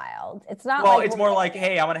mellow wild. It's not well, like it's more like,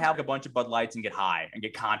 hey, I'm going to have a bunch of Bud Lights and get high and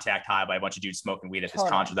get contact high by a bunch of dudes smoking weed at this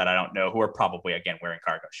concert that I don't know, who are probably, again, wearing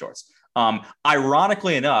cargo shorts.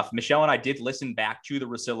 Ironically enough, Michelle and I did listen back to the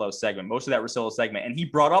Russillo segment, most of that Russillo segment, and he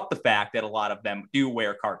brought up the fact that a lot of them do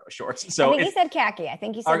wear cargo shorts. So I think he said khaki.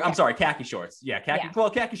 I'm sorry, khaki shorts. Yeah, khaki. Yeah. Well,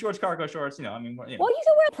 khaki shorts, cargo shorts. You know, I mean, well, you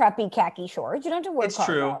can wear preppy khaki shorts. You don't have to wear. It's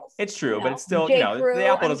true. It's true, but it's still, J. Crew, the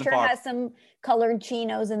apple doesn't fall. Has some colored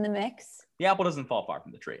chinos in the mix. The apple doesn't fall far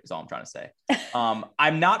from the tree, is all I'm trying to say.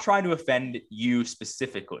 I'm not trying to offend you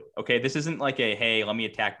specifically. Okay. This isn't like hey, let me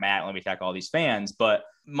attack Matt, let me attack all these fans. But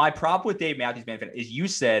my problem with Dave Matthews Band fan is you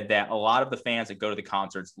said that a lot of the fans that go to the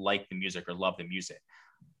concerts like the music or love the music.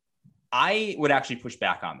 I would actually push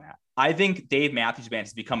back on that. I think Dave Matthews Band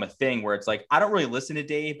has become a thing where it's like, I don't really listen to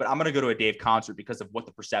Dave, but I'm going to go to a Dave concert because of what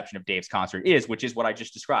the perception of Dave's concert is, which is what I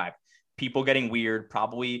just described. People getting weird,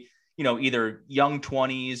 probably, either young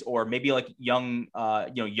 20s or maybe like young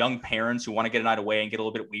parents who want to get a night away and get a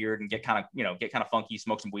little bit weird and get kind of funky,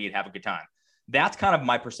 smoke some weed, have a good time. That's kind of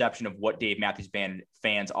my perception of what Dave Matthews Band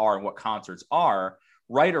fans are and what concerts are,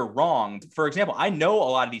 right or wrong. For example, I know a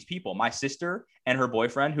lot of these people. My sister and her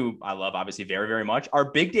boyfriend, who I love obviously very, very much, are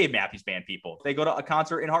big Dave Matthews Band people. They go to a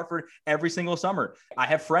concert in Hartford every single summer. I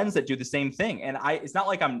have friends that do the same thing. And it's not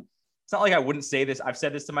like I wouldn't say this. I've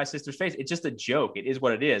said this to my sister's face. It's just a joke. It is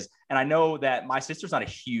what it is. And I know that my sister's not a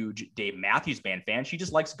huge Dave Matthews Band fan. She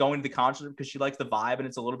just likes going to the concert because she likes the vibe and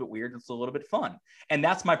it's a little bit weird. It's a little bit fun. And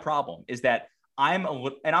that's my problem, is that I'm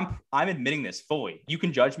admitting this fully. You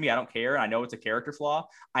can judge me. I don't care. I know it's a character flaw.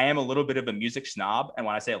 I am a little bit of a music snob. And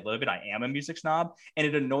when I say a little bit, I am a music snob. And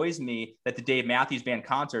it annoys me that the Dave Matthews Band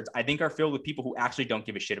concerts, I think, are filled with people who actually don't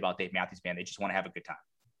give a shit about Dave Matthews Band. They just want to have a good time.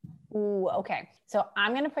 Ooh, okay. So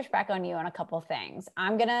I'm going to push back on you on a couple of things.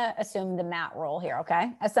 I'm going to assume the Matt role here,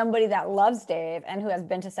 okay? As somebody that loves Dave and who has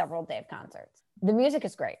been to several Dave concerts. The music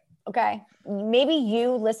is great, okay? Maybe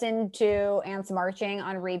you listened to Ants Marching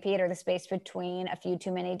on repeat or The Space Between a few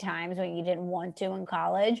too many times when you didn't want to in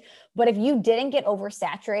college. But if you didn't get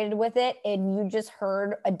oversaturated with it and you just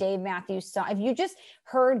heard a Dave Matthews song, if you just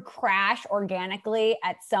heard Crash organically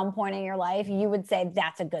at some point in your life, you would say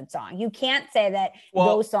that's a good song. You can't say that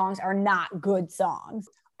those songs are not good songs.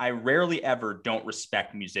 I rarely ever don't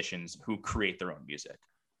respect musicians who create their own music.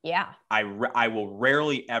 Yeah. I will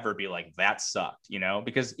rarely ever be like, that sucked,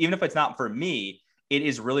 because even if it's not for me, it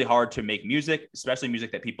is really hard to make music, especially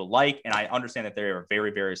music that people like. And I understand that they are very,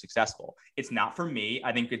 very successful. It's not for me.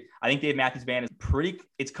 I think Dave Matthews Band is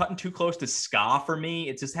it's cutting too close to ska for me.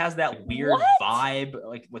 It just has that weird vibe,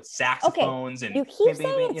 like with saxophones. And you keep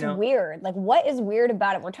saying it's weird. Like, what is weird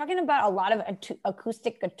about it? We're talking about a lot of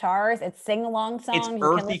acoustic guitars. It's sing-along songs. It's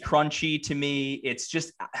earthy, crunchy to me. It's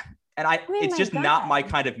just... And it's just not my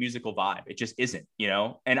kind of musical vibe. It just isn't,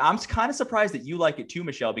 and I'm kind of surprised that you like it too,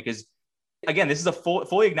 Michelle, because again, this is a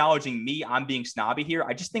fully acknowledging me. I'm being snobby here.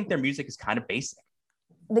 I just think their music is kind of basic.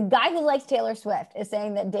 The guy who likes Taylor Swift is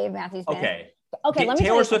saying that Dave Matthews Band. Okay. Let me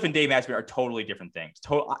Taylor Swift and Dave Matthews Band are totally different things.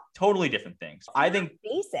 Totally different things. I think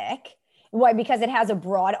basic. Why? Because it has a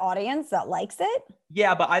broad audience that likes it?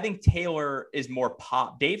 Yeah, but I think Taylor is more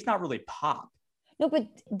pop. Dave's not really pop. No, but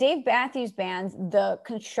Dave Matthews Band's, the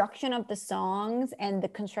construction of the songs and the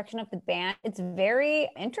construction of the band, it's very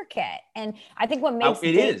intricate. And I think what makes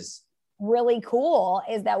it really cool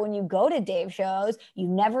is that when you go to Dave shows, you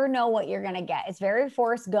never know what you're going to get. It's very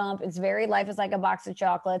Forrest Gump. It's very Life is Like a Box of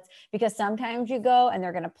Chocolates, because sometimes you go and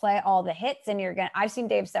they're going to play all the hits and I've seen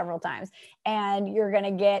Dave several times, and you're going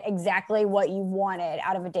to get exactly what you wanted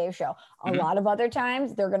out of a Dave show. A lot of other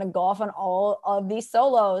times they're going to go off on all of these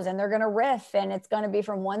solos and they're going to riff, and it's going to be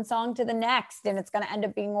from one song to the next, and it's going to end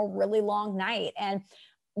up being a really long night. And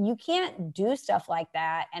you can't do stuff like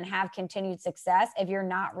that and have continued success if you're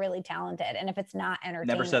not really talented and if it's not entertaining.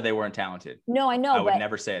 Never said they weren't talented. No, I know. I would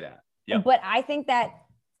never say that. Yep. But I think that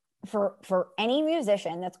for any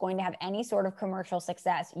musician that's going to have any sort of commercial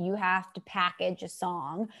success, you have to package a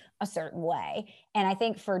song a certain way. And I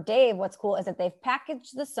think for Dave, what's cool is that they've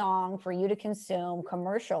packaged the song for you to consume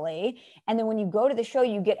commercially. And then when you go to the show,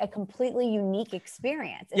 you get a completely unique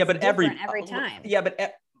experience. It's but every time. Yeah,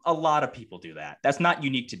 but a lot of people do that. That's not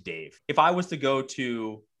unique to Dave. If I was to go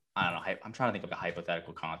to, I don't know, I'm trying to think of a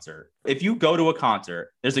hypothetical concert. If you go to a concert,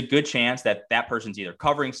 there's a good chance that that person's either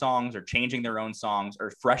covering songs or changing their own songs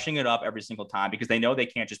or freshening it up every single time, because they know they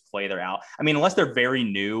can't just play their album. I mean, unless they're very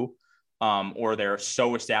new or they're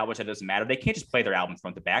so established that it doesn't matter. They can't just play their album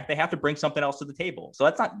front to back. They have to bring something else to the table. So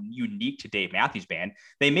that's not unique to Dave Matthews Band.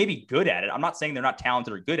 They may be good at it. I'm not saying they're not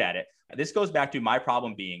talented or good at it. This goes back to my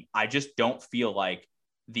problem being, I just don't feel like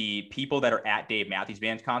the people that are at Dave Matthews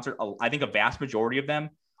Band's concert, I think a vast majority of them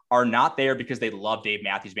are not there because they love Dave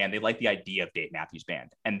Matthews Band. They like the idea of Dave Matthews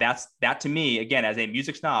Band. And that to me, again, as a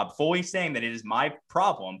music snob, fully saying that it is my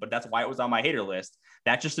problem, but that's why it was on my hater list.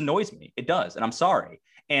 That just annoys me. It does. And I'm sorry.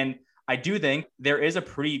 And I do think there is a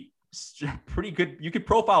pretty good, you could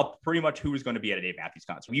profile pretty much who is going to be at a Dave Matthews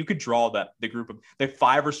concert. You could draw the group of the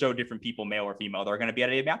 5 or so different people, male or female, that are going to be at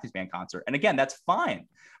a Dave Matthews Band concert. And again, that's fine,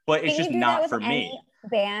 but it's just not for me.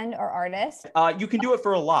 Band or artist? You can do it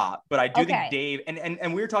for a lot, but I do think Dave,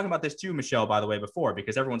 and we were talking about this too, Michelle, by the way, before,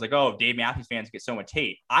 because everyone's like, oh, Dave Matthews fans get so much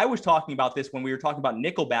hate. I was talking about this when we were talking about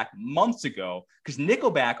Nickelback months ago, because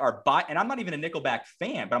Nickelback and I'm not even a Nickelback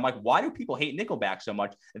fan, but I'm like, why do people hate Nickelback so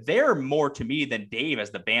much? They're more to me than Dave as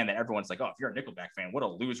the band that everyone's like, oh, if you're a Nickelback fan, what a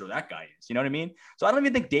loser that guy is. You know what I mean? So I don't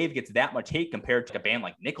even think Dave gets that much hate compared to a band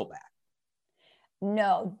like Nickelback.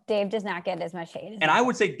 No, Dave does not get as much hate. And I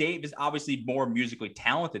would say Dave is obviously more musically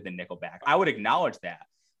talented than Nickelback. I would acknowledge that.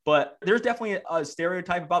 But there's definitely a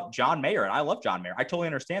stereotype about John Mayer, and I love John Mayer. I totally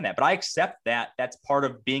understand that. But I accept that that's part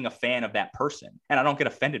of being a fan of that person, and I don't get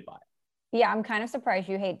offended by it. Yeah, I'm kind of surprised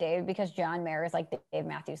you hate Dave, because John Mayer is like Dave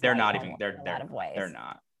Matthews. They're not even, in a lot of ways. They're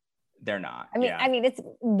not. They're not. I mean, it's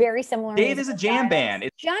very similar. Dave is a jam band.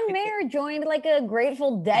 John Mayer joined like a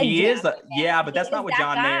Grateful Dead. He is, but that's not what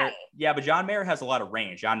John Mayer. Yeah, but John Mayer has a lot of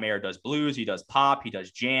range. John Mayer does blues. He does pop. He does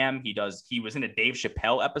jam. He was in a Dave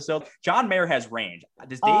Chappelle episode. John Mayer has range.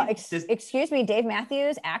 Excuse me, Dave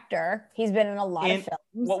Matthews, actor. He's been in a lot of films.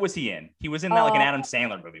 What was he in? He was in that like an Adam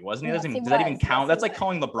Sandler movie, wasn't he? Does that even count? That's like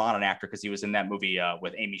calling LeBron an actor because he was in that movie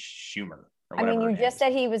with Amy Schumer. I mean, you just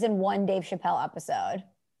said he was in one Dave Chappelle episode.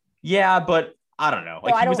 Yeah, but I don't know.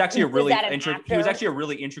 Like, he was actually a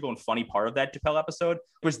really integral and funny part of that Chappelle episode.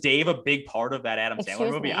 Was Dave a big part of that Adam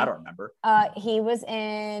Sandler movie? I don't remember. He was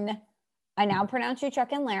in I Now Pronounce You Chuck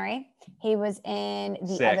and Larry. He was in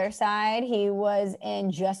The Other Side. He was in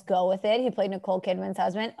Just Go With It. He played Nicole Kidman's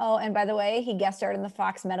husband. Oh, and by the way, he guest starred in the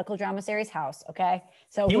Fox medical drama series House. Okay.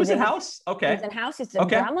 So he was in House. Okay. He was in House. He's done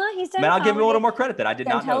drama. He's done. Man, I'll give him a little more credit that I did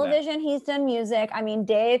not know that. Television. He's done music. I mean,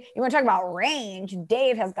 Dave, you want to talk about range?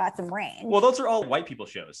 Dave has got some range. Well, those are all white people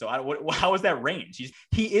shows. So how is that range?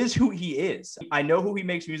 He is who he is. I know who he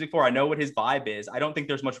makes music for. I know what his vibe is. I don't think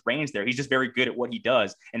there's much range there. He's just very good at what he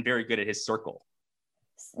does and very good at his circle.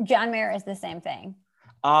 John Mayer is the same thing.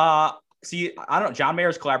 See, I don't know. John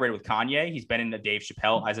Mayer's collaborated with Kanye. He's been in the Dave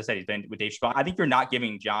Chappelle. As I said, he's been with Dave Chappelle. I think you're not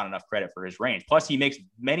giving John enough credit for his range. Plus, he makes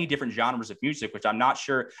many different genres of music, which I'm not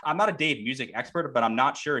sure. I'm not a Dave music expert, but I'm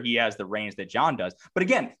not sure he has the range that John does. But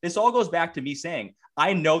again, this all goes back to me saying,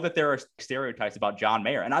 I know that there are stereotypes about John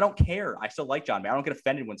Mayer, and I don't care. I still like John Mayer. I don't get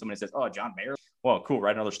offended when someone says, oh, John Mayer. Well, cool,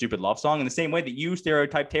 write another stupid love song. In the same way that you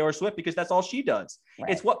stereotype Taylor Swift because that's all she does.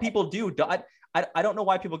 Right. It's what people do. I don't know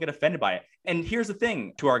why people get offended by it. And here's the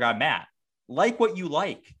thing to our guy, Matt. Like what you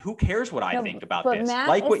like. Who cares what I think about this?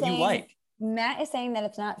 Like what you like. Matt is saying that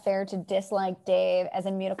it's not fair to dislike Dave as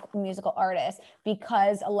a musical artist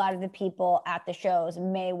because a lot of the people at the shows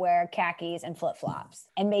may wear khakis and flip-flops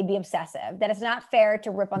and may be obsessive. That it's not fair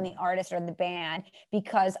to rip on the artist or the band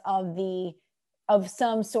because of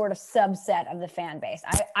some sort of subset of the fan base.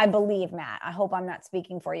 I believe, Matt. I hope I'm not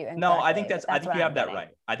speaking for you. No, I think I think you have that right.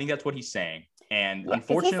 I think that's what he's saying. And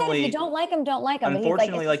unfortunately, if you don't like him, don't like him.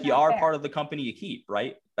 Unfortunately, like you are part of the company you keep,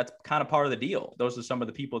 right? That's kind of part of the deal. Those are some of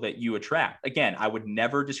the people that you attract. Again, I would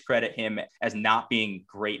never discredit him as not being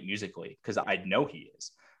great musically because I know he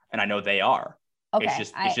is, and I know they are. Okay,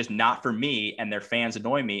 it's just not for me, and their fans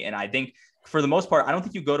annoy me. And I think for the most part, I don't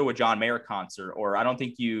think you go to a John Mayer concert, or I don't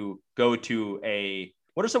think you go to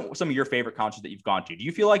what are some of your favorite concerts that you've gone to? Do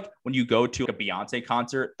you feel like when you go to a Beyonce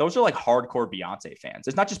concert, those are like hardcore Beyonce fans?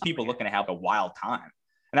 It's not just people looking to have a wild time.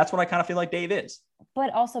 And that's what I kind of feel like Dave is.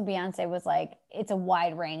 But also Beyonce was like, it's a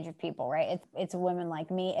wide range of people, right? It's women like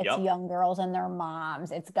me. It's young girls and their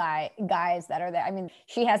moms. It's guys that are there. I mean,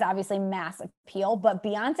 she has obviously mass appeal, but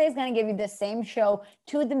Beyonce is going to give you the same show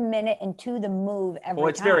to the minute and to the move every time. Well,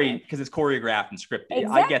 it's very, because it's choreographed and scripted.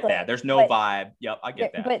 Exactly. I get that. There's no vibe. Yep, I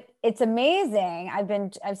get that. But it's amazing.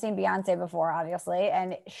 I've seen Beyonce before, obviously,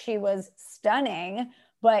 and she was stunning,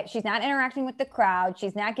 but she's not interacting with the crowd.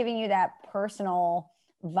 She's not giving you that personal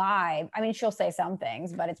vibe. I mean, she'll say some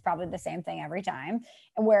things, but it's probably the same thing every time.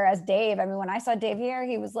 And whereas Dave, I mean, when I saw Dave here,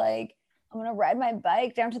 he was like, I'm going to ride my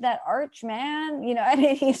bike down to that arch, man. You know, and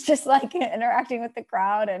he's just like interacting with the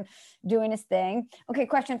crowd and doing his thing. Okay.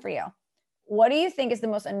 Question for you. What do you think is the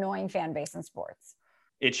most annoying fan base in sports?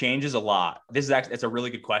 It changes a lot. It's a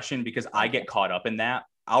really good question because I get caught up in that.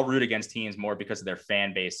 I'll root against teams more because of their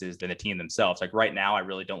fan bases than the team themselves. Like right now, I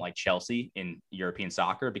really don't like Chelsea in European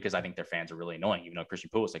soccer because I think their fans are really annoying, even though Christian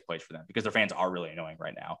Pulisic plays for them, because their fans are really annoying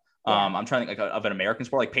right now. Yeah. I'm trying to think of an American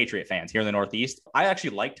sport, like Patriot fans here in the Northeast. I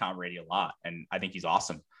actually like Tom Brady a lot, and I think he's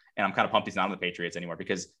awesome. And I'm kind of pumped he's not on the Patriots anymore,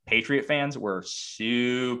 because Patriot fans were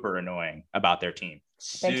super annoying about their team.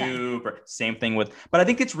 Same thing with, but I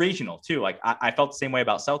think it's regional too. Like I felt the same way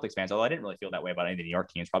about Celtics fans, although I didn't really feel that way about any of the New York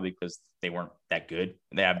teams, probably because they weren't that good.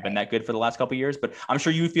 They haven't been that good for the last couple of years, but I'm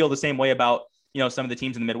sure you feel the same way about, some of the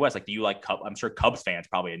teams in the Midwest. Like, do you like Cubs? I'm sure Cubs fans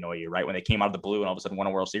probably annoy you, right? When they came out of the blue and all of a sudden won a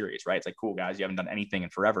World Series, right? It's like, cool guys, you haven't done anything in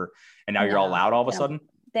forever. And now you're all loud all of a sudden.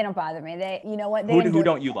 They don't bother me. You know what? Who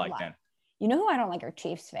don't you like then? You know who I don't like are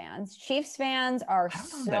Chiefs fans. Chiefs fans are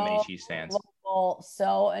so that many Chiefs fans. Local,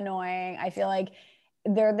 so annoying. I feel like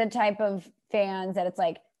they're the type of fans that it's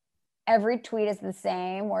like every tweet is the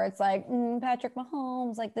same, where it's like Patrick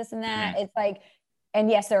Mahomes, like this and that. Mm-hmm. It's like, and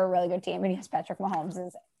yes, they're a really good team, and yes, Patrick Mahomes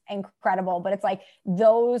is incredible, but it's like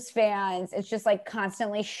those fans, it's just like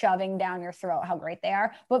constantly shoving down your throat how great they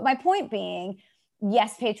are. But my point being,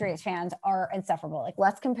 yes, Patriots fans are insufferable. Like,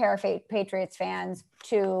 let's compare Patriots fans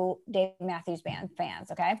to Dave Matthews Band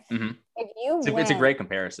fans. Okay. Mm-hmm. It's a great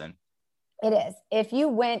comparison. It is. If you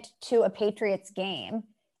went to a Patriots game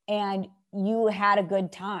and you had a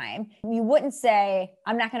good time, you wouldn't say,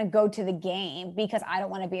 I'm not going to go to the game because I don't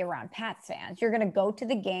want to be around Pats fans. You're going to go to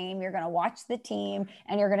the game, you're going to watch the team,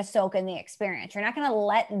 and you're going to soak in the experience. You're not going to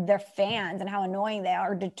let their fans and how annoying they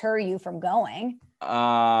are deter you from going.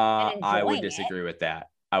 I would disagree with that.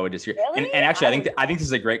 I would disagree. Really? And actually, I think this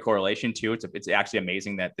is a great correlation too. It's actually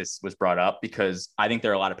amazing that this was brought up, because I think there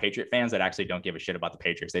are a lot of Patriot fans that actually don't give a shit about the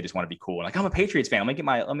Patriots. They just want to be cool. And like, I'm a Patriots fan. I'm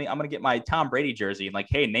gonna get my Tom Brady jersey, and like,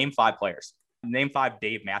 hey, name 5 players. Name 5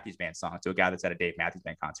 Dave Matthews Band songs to a guy that's at a Dave Matthews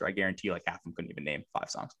Band concert. I guarantee you, like, half of them couldn't even name 5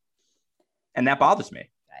 songs. And that bothers me.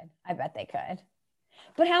 I bet they could.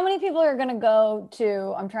 But how many people are gonna go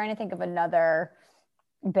to, I'm trying to think of another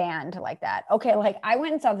band like that. Okay, like I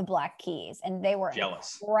went and saw the Black Keys, and they were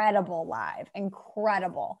incredible live.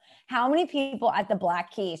 Incredible. How many people at the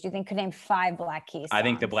Black Keys do you think could name 5 Black Keys songs? I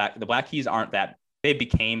think the Black Keys aren't that, they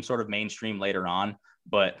became sort of mainstream later on,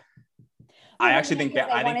 but I actually think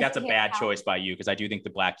that's a bad choice by you, because I do think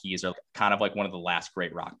the Black Keys are kind of like one of the last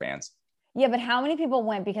great rock bands. Yeah, but how many people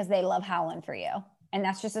went because they love Howlin' for You, and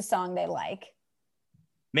that's just a song they like?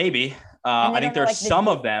 Maybe. I think there's some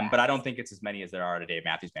of them, but I don't think it's as many as there are at a Dave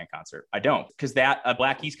Matthews Band concert. I don't, because a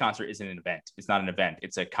Black Keys concert isn't an event. It's not an event.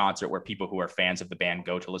 It's a concert where people who are fans of the band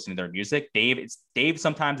go to listen to their music. Dave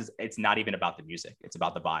sometimes it's not even about the music. It's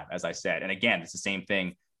about the vibe, as I said. And again, it's the same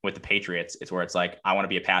thing with the Patriots. It's where it's like, I want to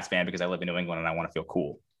be a Pats fan because I live in New England and I want to feel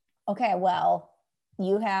cool. Okay, well,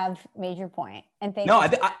 you have made your point. And thank you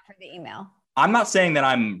for the email. I'm not saying that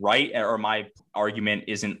I'm right or my argument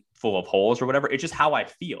isn't full of holes or whatever. It's just how I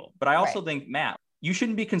feel. But I also think, Matt, you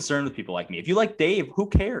shouldn't be concerned with people like me. If you like Dave, who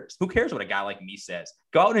cares? Who cares what a guy like me says?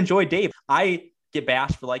 Go out and enjoy Dave. I get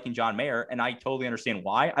bashed for liking John Mayer, and I totally understand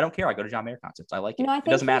why. I don't care. I go to John Mayer concerts. I like it. It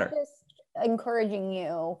doesn't matter. Just encouraging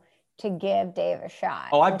you to give Dave a shot.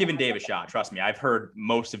 Oh, I've given Dave a shot. Trust me. I've heard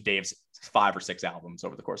most of Dave's 5 or 6 albums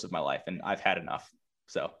over the course of my life, and I've had enough.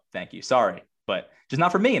 So thank you. Sorry, but just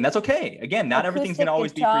not for me. And that's okay. Again, not everything's going to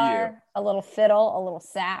always be for you. A little fiddle, a little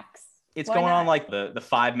sax. It's going on like the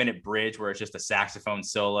 5-minute bridge where it's just a saxophone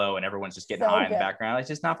solo and everyone's just getting high in the background. It's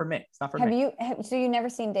just not for me. It's not for me. So you never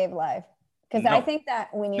seen Dave live? Because I think that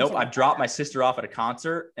we need to. Nope. I've dropped my sister off at a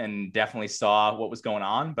concert and definitely saw what was going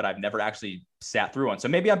on, but I've never actually sat through one. So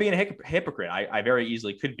maybe I'm being a hypocrite. I very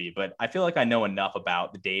easily could be, but I feel like I know enough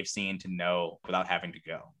about the Dave scene to know without having to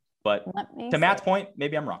go. But to Matt's point,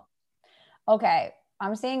 maybe I'm wrong. Okay.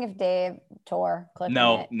 I'm seeing if Dave tour.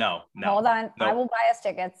 No. Hold on. Nope. I will buy us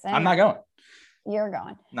tickets. I'm not going. You're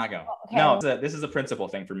going. Not going. Okay. No, this is a principle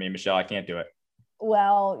thing for me, Michelle. I can't do it.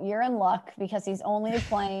 Well, you're in luck because he's only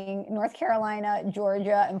playing North Carolina,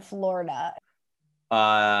 Georgia, and Florida.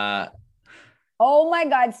 Oh my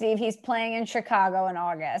God, Steve. He's playing in Chicago in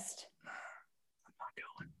August. I'm not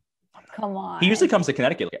going. Come on. He usually comes to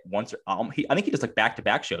Connecticut once. I think he does like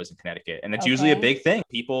back-to-back shows in Connecticut. And it's usually a big thing.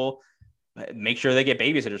 People make sure they get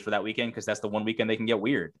babysitters for that weekend because that's the one weekend they can get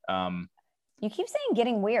weird. You keep saying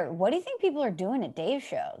getting weird. What do you think people are doing at Dave's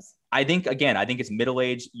shows? I think it's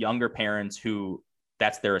middle-aged, younger parents who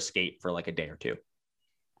that's their escape for like a day or two.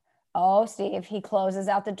 Oh, Steve, he closes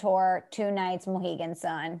out the tour 2 nights, Mohegan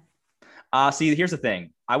Sun. See, here's the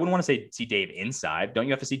thing. I wouldn't want to see Dave inside. Don't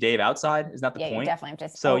you have to see Dave outside? Isn't that the point? Yeah, you definitely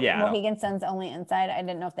have to. So Mohegan Sun's only inside. I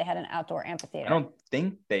didn't know if they had an outdoor amphitheater. I don't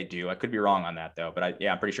think they do. I could be wrong on that though, but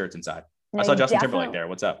I'm pretty sure it's inside. No, I saw you Justin definitely- Timberlake there.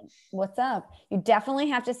 What's up? What's up? You definitely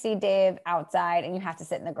have to see Dave outside, and you have to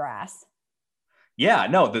sit in the grass. Yeah,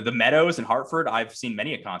 no, the Meadows in Hartford, I've seen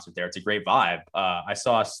many a concert there. It's a great vibe. I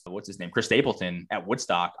saw, what's his name? Chris Stapleton at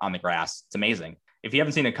Woodstock on the grass. It's amazing. If you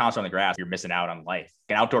haven't seen a concert on the grass, you're missing out on life.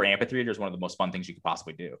 An outdoor amphitheater is one of the most fun things you could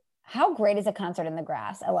possibly do. How great is a concert in the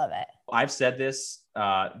grass? I love it. I've said this.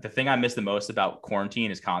 The thing I miss the most about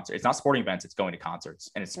quarantine is concerts. It's not sporting events. It's going to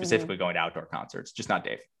concerts, and it's specifically going to outdoor concerts, just not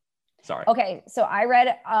Dave. Sorry. Okay. So I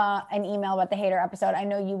read an email about the hater episode. I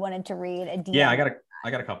know you wanted to read a DM. Yeah, I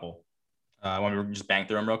got a couple. Want me to just bang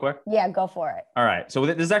through them real quick? Yeah, go for it. All right. So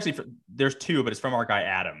this is actually, there's two, but it's from our guy,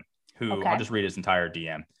 Adam, who I'll just read his entire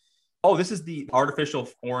DM. Oh, this is the artificial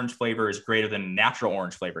orange flavor is greater than natural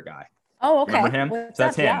orange flavor guy. Oh, okay. Remember him? What's So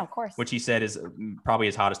that's up? him, Yeah, of course. which he said is probably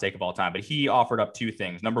his hottest take of all time. But he offered up two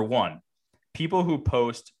things. Number one, people who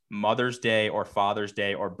post Mother's Day or Father's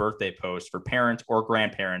Day or birthday posts for parents or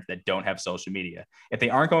grandparents that don't have social media. If they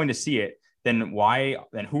aren't going to see it, then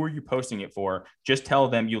who are you posting it for? Just tell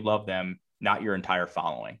them you love them, not your entire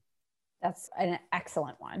following. That's an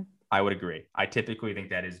excellent one. I would agree. I typically think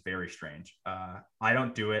that is very strange. I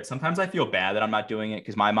don't do it. Sometimes I feel bad that I'm not doing it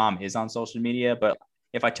because my mom is on social media. But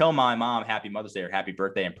if I tell my mom happy Mother's Day or happy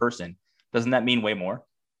birthday in person, doesn't that mean way more?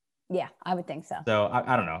 Yeah, I would think so. So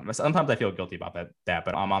I don't know. Sometimes I feel guilty about that,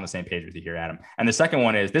 but I'm on the same page with you here, Adam. And the second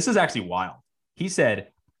one is, this is actually wild. He said,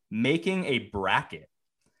 making a bracket.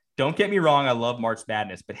 Don't get me wrong. I love March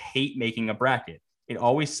Madness, but hate making a bracket. It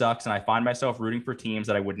always sucks. And I find myself rooting for teams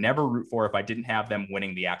that I would never root for if I didn't have them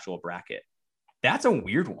winning the actual bracket. That's a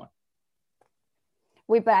weird one.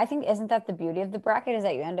 Wait, but I think, isn't that the beauty of the bracket, is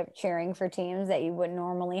that you end up cheering for teams that you wouldn't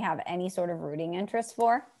normally have any sort of rooting interest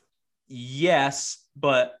for? Yes,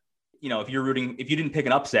 but if you didn't pick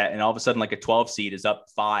an upset and all of a sudden like a 12 seed is up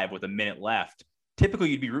 5 with a minute left, typically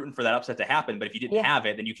you'd be rooting for that upset to happen. But if you didn't have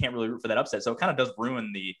it, then you can't really root for that upset. So it kind of does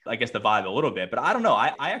ruin the vibe a little bit. But I don't know.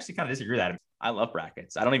 I actually kind of disagree with that. I love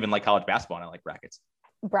brackets. I don't even like college basketball, and I like brackets.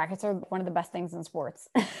 Brackets are one of the best things in sports.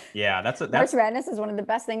 Yeah, that's March Madness is one of the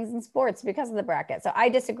best things in sports because of the bracket. So I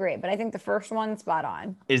disagree, but I think the first one, spot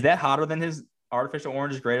on. Is that hotter than his artificial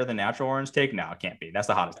orange is greater than natural orange take? No, it can't be. That's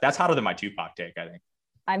the hottest. That's hotter than my Tupac take, I think.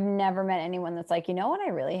 I've never met anyone that's like, you know what? I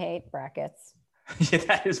really hate brackets. Yeah,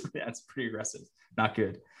 that's pretty aggressive. Not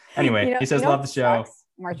good. Anyway, he says, love the show. Sucks?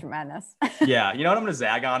 March Madness. Yeah. You know what I'm going to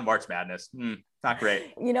zag on? March Madness. Not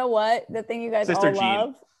great. You know what? The thing you guys Sister all Jean.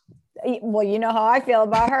 love. Well, you know how I feel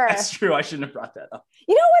about her. That's true. I shouldn't have brought that up.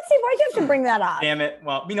 You know what, Steve? Why'd you have to bring that up? Damn it.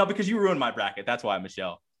 Well, because you ruined my bracket. That's why,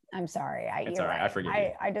 Michelle. I'm sorry. It's all right. I forgive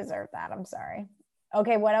you. I deserve that. I'm sorry.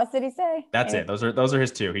 Okay. What else did he say? That's it. Those are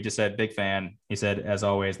his two. He just said, big fan. He said, as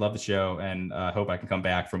always, love the show and hope I can come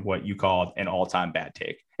back from what you called an all-time bad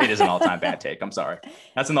take. It is an all-time bad take. I'm sorry.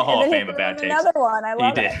 That's in the Hall of Fame of bad takes. Another one. I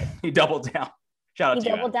love it. He doubled down. Shout out to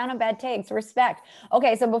you. He doubled down on bad takes. Respect.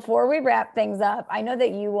 Okay. So before we wrap things up, I know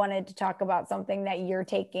that you wanted to talk about something that you're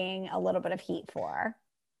taking a little bit of heat for.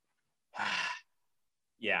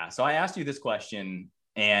 Yeah. So I asked you this question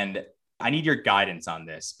and I need your guidance on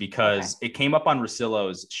this because it came up on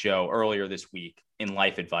Russillo's show earlier this week in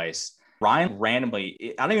Life Advice. Ryan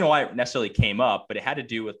randomly, I don't even know why it necessarily came up, but it had to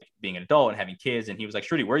do with being an adult and having kids. And he was like,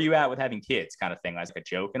 Shruti, where are you at with having kids? Kind of thing, like a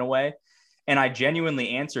joke in a way. And I genuinely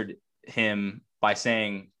answered him by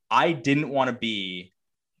saying, I didn't want to be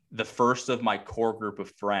the first of my core group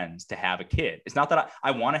of friends to have a kid. It's not that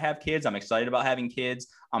I want to have kids. I'm excited about having kids.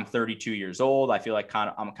 I'm 32 years old. I feel like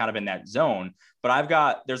I'm kind of in that zone, but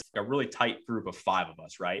there's a really tight group of 5 of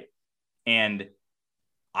us. Right. And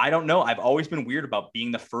I don't know. I've always been weird about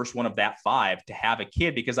being the first one of that 5 to have a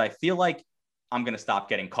kid because I feel like I'm going to stop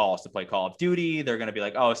getting calls to play Call of Duty. They're going to be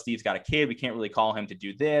like, oh, Steve's got a kid. We can't really call him to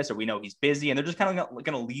do this, or we know he's busy. And they're just kind of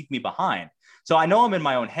going to leave me behind. So I know I'm in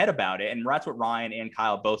my own head about it. And that's what Ryan and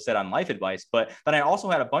Kyle both said on Life Advice. But then I also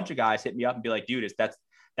had a bunch of guys hit me up and be like, dude,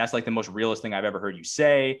 that's like the most realist thing I've ever heard you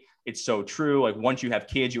say. It's so true. Like once you have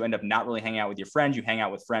kids, you end up not really hanging out with your friends. You hang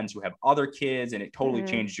out with friends who have other kids and it totally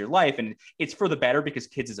changes your life. And it's for the better because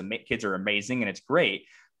kids are amazing and it's great.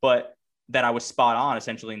 But that I was spot on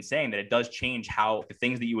essentially in saying that it does change how the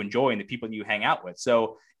things that you enjoy and the people that you hang out with.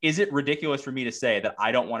 So is it ridiculous for me to say that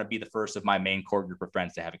I don't want to be the first of my main core group of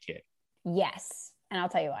friends to have a kid? Yes. And I'll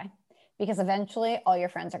tell you why. Because eventually all your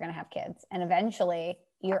friends are going to have kids and eventually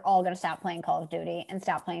you're all going to stop playing Call of Duty and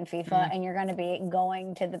stop playing FIFA and you're going to be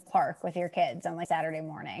going to the park with your kids on like Saturday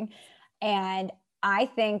morning. And I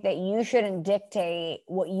think that you shouldn't dictate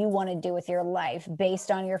what you want to do with your life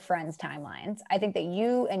based on your friends' timelines. I think that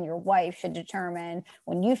you and your wife should determine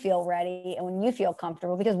when you feel ready and when you feel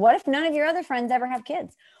comfortable, because what if none of your other friends ever have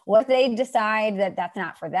kids? What if they decide that that's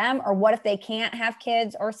not for them? Or what if they can't have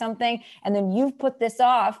kids or something? And then you've put this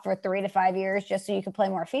off for 3 to 5 years just so you can play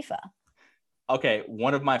more FIFA. Okay.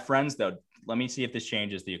 One of my friends, though, let me see if this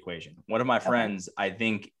changes the equation. One of my friends, I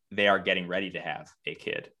think they are getting ready to have a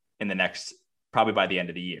kid in the next, probably by the end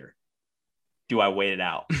of the year. Do I wait it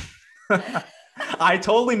out? I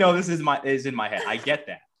totally know this is in my head. I get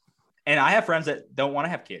that. And I have friends that don't want to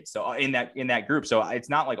have kids. So in that group, so it's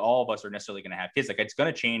not like all of us are necessarily going to have kids. Like, it's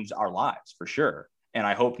going to change our lives for sure. And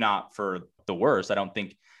I hope not for the worse. I don't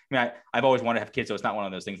think, I've always wanted to have kids. So it's not one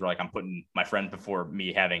of those things where like I'm putting my friend before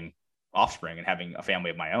me having offspring and having a family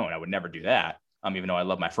of my own. I would never do that. Even though I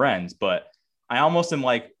love my friends, but I almost am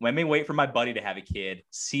like, let me wait for my buddy to have a kid,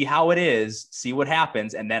 see how it is, see what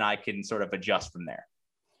happens. And then I can sort of adjust from there.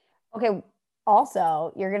 Okay.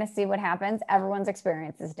 Also, you're going to see what happens. Everyone's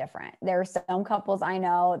experience is different. There are some couples I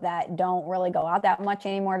know that don't really go out that much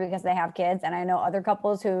anymore because they have kids. And I know other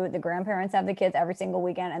couples who the grandparents have the kids every single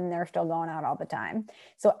weekend and they're still going out all the time.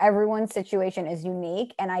 So everyone's situation is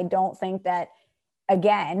unique. And I don't think that,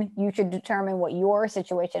 again, you should determine what your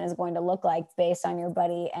situation is going to look like based on your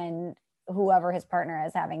buddy and whoever his partner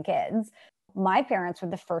is having kids. My parents were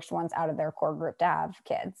the first ones out of their core group to have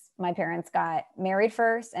kids. My parents got married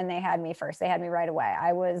first and they had me first. They had me right away.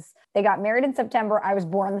 They got married in September. I was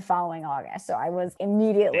born the following August. So I was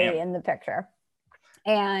immediately in the picture.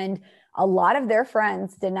 And a lot of their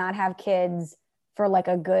friends did not have kids for like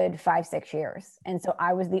a good 5-6 years. And so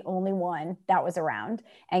I was the only one that was around.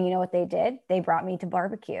 And you know what they did? They brought me to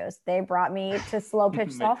barbecues. They brought me to slow pitch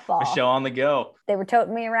softball. Michelle on the go. They were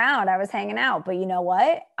toting me around. I was hanging out. But you know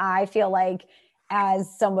what? I feel like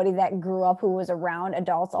as somebody that grew up who was around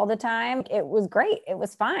adults all the time, it was great. It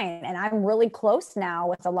was fine. And I'm really close now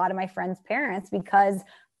with a lot of my friends' parents because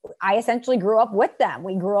I essentially grew up with them.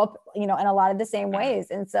 We grew up, in a lot of the same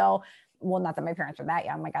ways. And so, well, not that my parents were that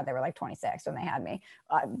young. Oh my God, they were like 26 when they had me.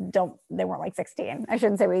 They weren't like 16. I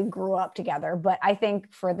shouldn't say we grew up together, but I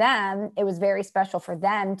think for them, it was very special for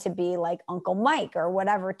them to be like Uncle Mike or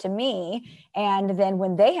whatever to me. And then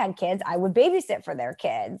when they had kids, I would babysit for their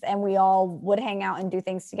kids and we all would hang out and do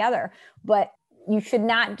things together. But you should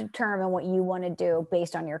not determine what you want to do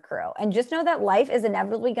based on your crew. And just know that life is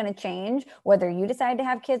inevitably going to change whether you decide to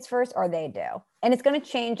have kids first or they do. And it's going to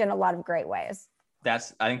change in a lot of great ways. I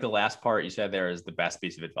think the last part you said there is the best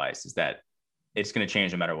piece of advice, is that it's going to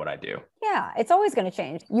change no matter what I do. Yeah, it's always going to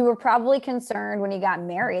change. You were probably concerned when you got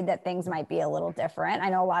married that things might be a little different.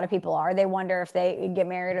 I know a lot of people are. They wonder if they get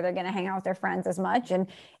married or they're going to hang out with their friends as much. And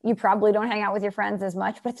you probably don't hang out with your friends as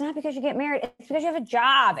much, but it's not because you get married. It's because you have a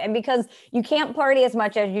job and because you can't party as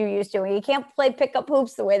much as you used to. And you can't play pickup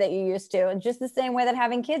hoops the way that you used to. And just the same way that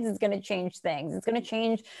having kids is going to change things. It's going to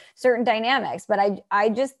change certain dynamics. But I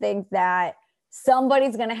just think that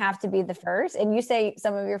somebody's going to have to be the first. And you say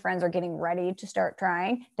some of your friends are getting ready to start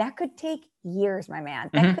trying. That could take years, my man.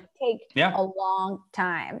 That could take a long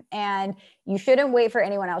time. And you shouldn't wait for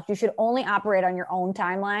anyone else. You should only operate on your own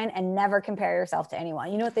timeline and never compare yourself to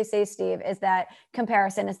anyone. You know what they say, Steve, is that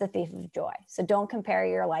comparison is the thief of joy. So don't compare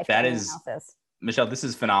your life to anyone else's. Michelle, this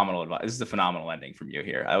is phenomenal advice. This is a phenomenal ending from you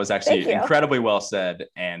here. I was actually incredibly well said.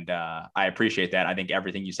 And I appreciate that. I think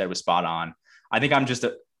everything you said was spot on. I think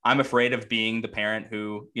I'm afraid of being the parent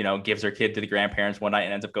who, gives their kid to the grandparents one night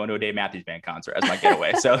and ends up going to a Dave Matthews Band concert as my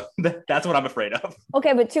getaway. So that's what I'm afraid of.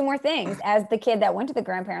 Okay. But 2 more things. As the kid that went to the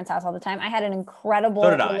grandparents' house all the time, I had an incredible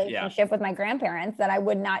relationship with my grandparents that I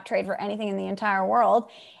would not trade for anything in the entire world.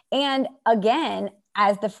 And again,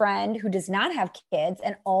 as the friend who does not have kids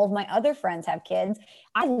and all of my other friends have kids,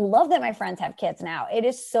 I love that my friends have kids now. It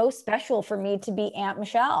is so special for me to be Aunt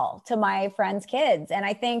Michelle to my friends' kids. And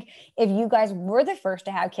I think if you guys were the first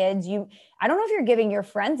to have kids, I don't know if you're giving your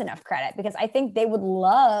friends enough credit because I think they would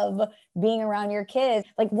love being around your kids.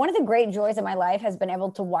 Like one of the great joys of my life has been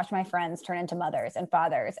able to watch my friends turn into mothers and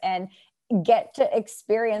fathers and get to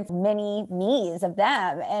experience many me's of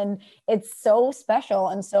them. And it's so special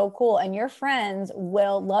and so cool. And your friends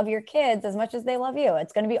will love your kids as much as they love you.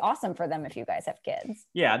 It's going to be awesome for them if you guys have kids.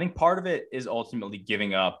 Yeah. I think part of it is ultimately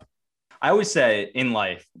giving up. I always say in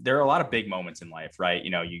life, there are a lot of big moments in life, right?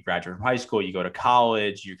 You graduate from high school, you go to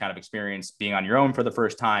college, you kind of experience being on your own for the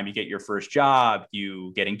first time, you get your first job,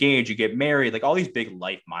 you get engaged, you get married, like all these big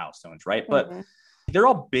life milestones, right? But They're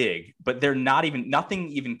all big, but they're not even, nothing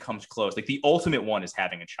even comes close. Like the ultimate one is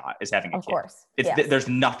having a child, is having a Of kid. course. There's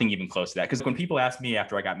nothing even close to that. Because when people ask me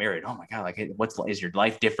after I got married, oh my God, like is your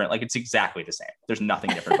life different? Like it's exactly the same. There's nothing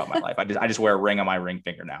different about my life. I just wear a ring on my ring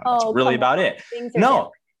finger now. That's really about it.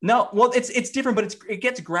 No, well, it's different, but it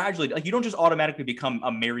gets gradually, like you don't just automatically become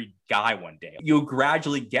a married guy one day. You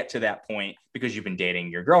gradually get to that point because you've been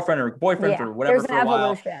dating your girlfriend or boyfriend for whatever for a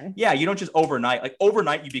while. Yeah, you don't just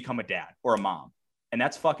overnight you become a dad or a mom. And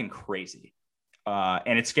that's fucking crazy.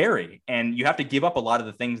 And it's scary. And you have to give up a lot of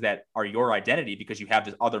the things that are your identity because you have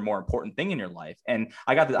this other more important thing in your life. And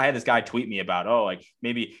I had this guy tweet me about, like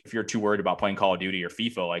maybe if you're too worried about playing Call of Duty or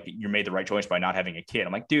FIFA, like you made the right choice by not having a kid.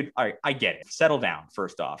 I'm like, dude, all right, I get it. Settle down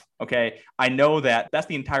first off. Okay. I know that's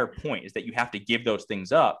the entire point, is that you have to give those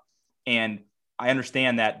things up. And I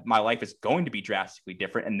understand that my life is going to be drastically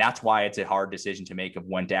different. And that's why it's a hard decision to make of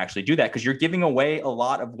when to actually do that. Because you're giving away a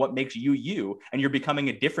lot of what makes you, and you're becoming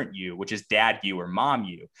a different you, which is dad you or mom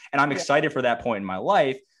you. And I'm excited for that point in my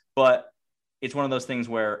life, but it's one of those things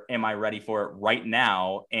where, am I ready for it right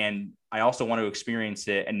now? And I also want to experience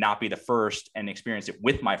it and not be the first, and experience it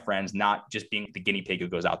with my friends, not just being the guinea pig who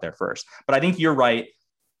goes out there first. But I think you're right.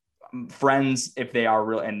 Friends, if they are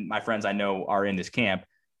real, and my friends I know are in this camp,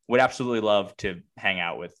 would absolutely love to hang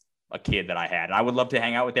out with a kid that I had. And I would love to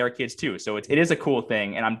hang out with their kids too. So it is a cool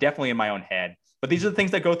thing. And I'm definitely in my own head, but these are the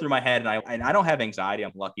things that go through my head. And I don't have anxiety.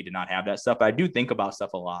 I'm lucky to not have that stuff, but I do think about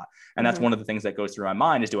stuff a lot. And that's one of the things that goes through my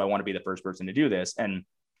mind is, do I want to be the first person to do this? And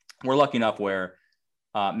we're lucky enough where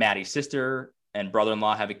Maddie's sister and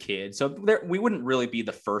brother-in-law have a kid. So we wouldn't really be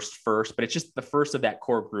the first, but it's just the first of that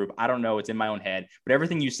core group. I don't know. It's in my own head, but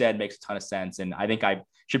everything you said makes a ton of sense. And I think I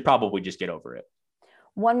should probably just get over it.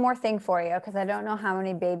 One more thing for you, because I don't know how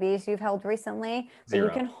many babies you've held recently. So 0.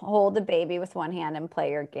 You can hold the baby with one hand and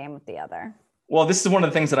play your game with the other. Well, this is one of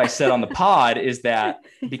the things that I said on the pod, is that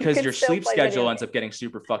because your sleep schedule ends up getting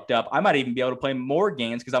super fucked up, I might even be able to play more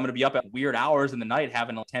games because I'm going to be up at weird hours in the night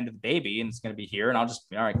having to tend to the baby, and it's going to be here. And I'll just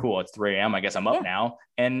be, all right, cool. It's 3 a.m. I guess I'm up now.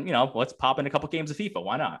 And, let's pop in a couple games of FIFA.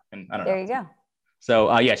 Why not? And I don't know. There you go.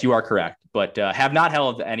 So yes, you are correct, but have not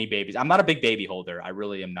held any babies. I'm not a big baby holder. I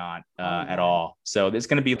really am not at all. So it's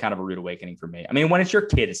going to be kind of a rude awakening for me. I mean, when it's your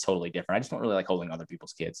kid, it's totally different. I just don't really like holding other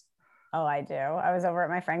people's kids. Oh, I do. I was over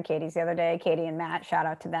at my friend Katie's the other day, Katie and Matt, shout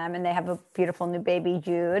out to them. And they have a beautiful new baby,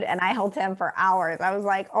 Jude. And I held him for hours. I was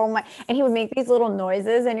like, oh my, and he would make these little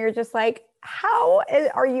noises. And you're just like,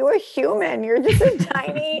 are you a human? You're just a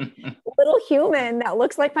tiny little human that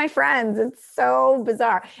looks like my friends. It's so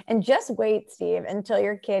bizarre. And just wait, Steve, until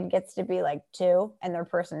your kid gets to be like 2 and their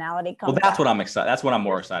personality comes. Well, that's what I'm excited. That's what I'm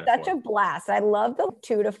more excited for. Such a blast. I love the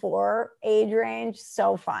 2 to 4 age range.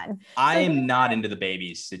 So fun. I am not into the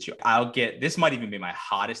babies situation. This might even be my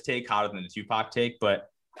hottest take, hotter than the Tupac take, but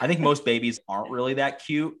I think most babies aren't really that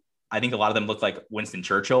cute. I think a lot of them look like Winston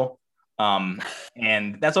Churchill.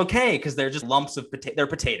 And that's okay, because they're just lumps of they're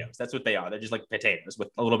potatoes. That's what they are. They're just like potatoes with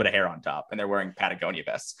a little bit of hair on top, and they're wearing Patagonia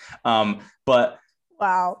vests. But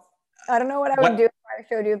wow, I don't know what I would do if I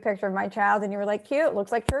showed you a picture of my child and you were like, cute,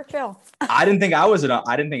 looks like Churchill. I didn't think I was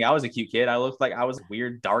a cute kid. I looked like I was a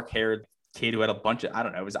weird dark haired kid who had a bunch of, I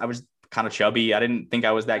don't know. I was kind of chubby. I didn't think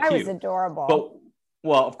I was that cute. I was adorable. But,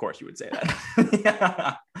 well, of course you would say that.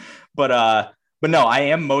 Yeah. But no, I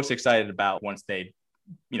am most excited about once they,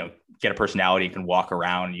 get a personality, you can walk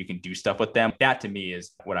around, you can do stuff with them. That to me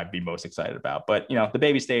is what I'd be most excited about. But the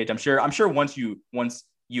baby stage, I'm sure once you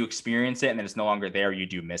experience it and then it's no longer there, you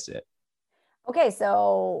do miss it. Okay,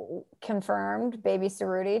 so confirmed baby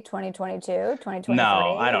Cerruti 2022, 2023.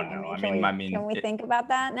 No, I don't know. Can we think about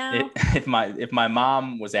that now? If my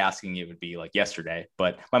mom was asking, it would be like yesterday.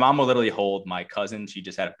 But my mom will literally hold my cousin. She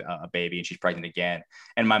just had a baby and she's pregnant again.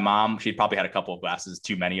 And my mom, she probably had a couple of glasses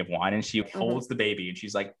too many of wine, and she holds the baby and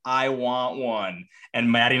she's like, I want one. And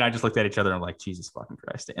Maddie and I just looked at each other and I'm like, Jesus fucking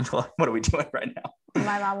Christ, Angela, what are we doing right now?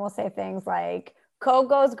 My mom will say things like,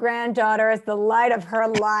 Coco's granddaughter is the light of her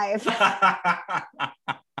life.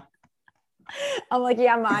 I'm like,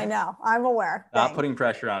 yeah, I know. I'm aware. Not putting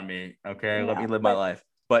pressure on me. Okay. Let me live my life.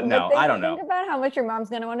 But no, I don't know. Think about how much your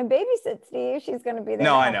mom's going to want to babysit, Steve. She's going to be there.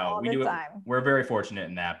 No, I know. We do. We're very fortunate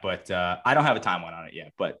in that, but I don't have a timeline on it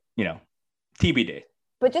yet, but TBD.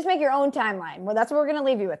 But just make your own timeline. Well, that's what we're going to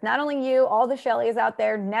leave you with. Not only you, all the Shelleys out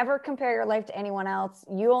there, never compare your life to anyone else.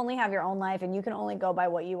 You only have your own life and you can only go by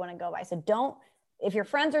what you want to go by. So if your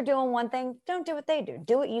friends are doing one thing, don't do what they do.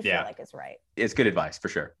 Do what you feel like is right. It's good advice for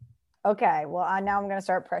sure. Okay. Well, now I'm going to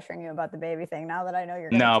start pressuring you about the baby thing now that I know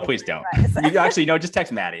you're going to. No, please don't. You actually, just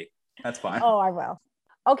text Maddie. That's fine. Oh, I will.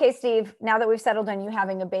 Okay, Steve, now that we've settled on you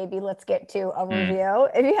having a baby, let's get to a review.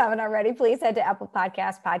 If you haven't already, please head to Apple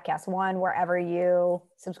Podcasts, Podcast One, wherever you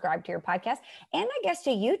subscribe to your podcast. And I guess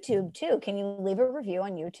to YouTube too. Can you leave a review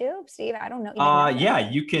on YouTube, Steve? I don't know. Yeah,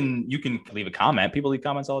 you can leave a comment. People leave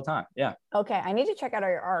comments all the time. Yeah. Okay. I need to check out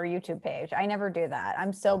our YouTube page. I never do that.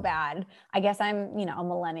 I'm so bad. I guess I'm, a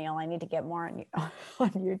millennial. I need to get more on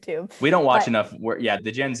YouTube. We don't watch enough.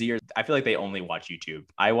 The Gen Zers, I feel like they only watch YouTube.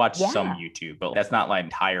 I watch some YouTube, but that's not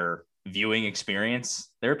my entire viewing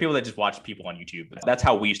experience. There are people that just watch people on YouTube. That's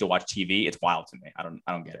how we used to watch TV. It's wild to me. I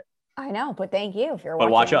don't get it. I know, but thank you if you're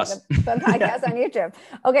watching us. the podcast on YouTube.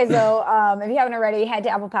 Okay, so if you haven't already, head to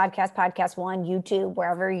Apple Podcasts, Podcast One, YouTube,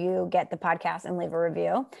 wherever you get the podcast, and leave a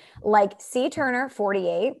review. Like C Turner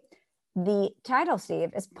 48, the title,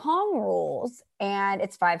 Steve, is Pong Rules, and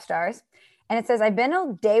it's 5 stars. And it says, I've been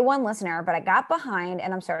a day one listener, but I got behind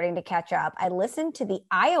and I'm starting to catch up. I listened to the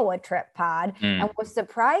Iowa trip pod and was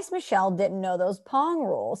surprised Michelle didn't know those Pong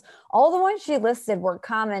rules. All the ones she listed were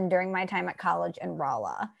common during my time at college in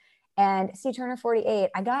Rolla. And C Turner 48,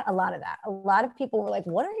 I got a lot of that. A lot of people were like,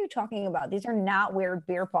 what are you talking about? These are not weird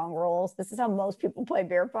beer pong rules. This is how most people play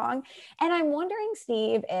beer pong. And I'm wondering,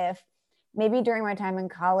 Steve, if maybe during my time in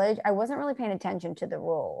college, I wasn't really paying attention to the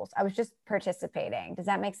rules. I was just participating. Does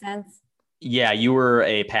that make sense? Yeah, you were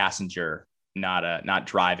a passenger, not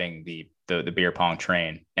driving the beer pong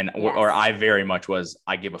train. And or I very much was,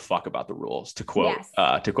 I give a fuck about the rules, to quote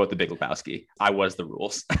the Big Lebowski. I was the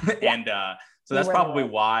rules. And so that's probably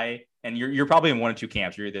why. And you're probably in one of two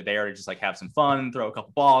camps. You're either there to just like have some fun, throw a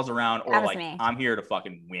couple balls around, or like I'm here to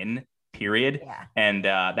fucking win, period. Yeah. And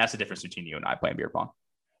that's the difference between you and I playing beer pong.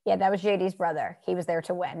 Yeah, that was JD's brother. He was there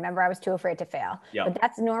to win. Remember, I was too afraid to fail. Yep. But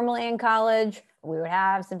that's normally in college. We would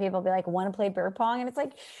have some people be like, want to play beer pong? And it's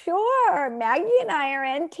like, sure, Maggie and I are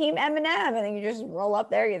in Team M&M. And then you just roll up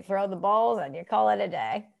there, you throw the balls, and you call it a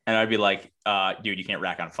day. And I'd be like, dude, you can't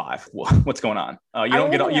rack on 5. What's going on? You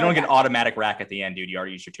don't get automatic rack at the end, dude. You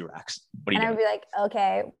already used your 2 racks. What are you doing? And I'd be like,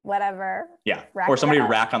 okay, whatever. Yeah. Or somebody would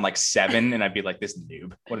rack on like 7, and I'd be like, this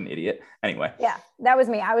noob. What an idiot. Anyway. Yeah, that was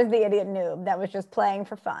me. I was the idiot noob that was just playing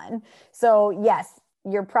for fun. So yes,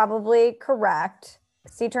 you're probably correct.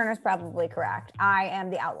 C Turner's probably correct. I am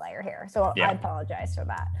the outlier here. So I apologize for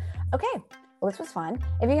that. Okay. Well, this was fun.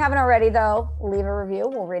 If you haven't already, though, leave a review.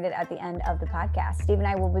 We'll read it at the end of the podcast. Steve and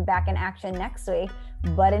I will be back in action next week.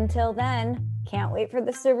 But until then, can't wait for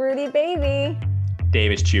the Cerruti baby.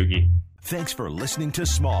 Davis Chugi. Thanks for listening to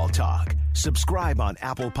Small Talk. Subscribe on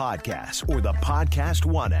Apple Podcasts or the Podcast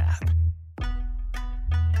One app.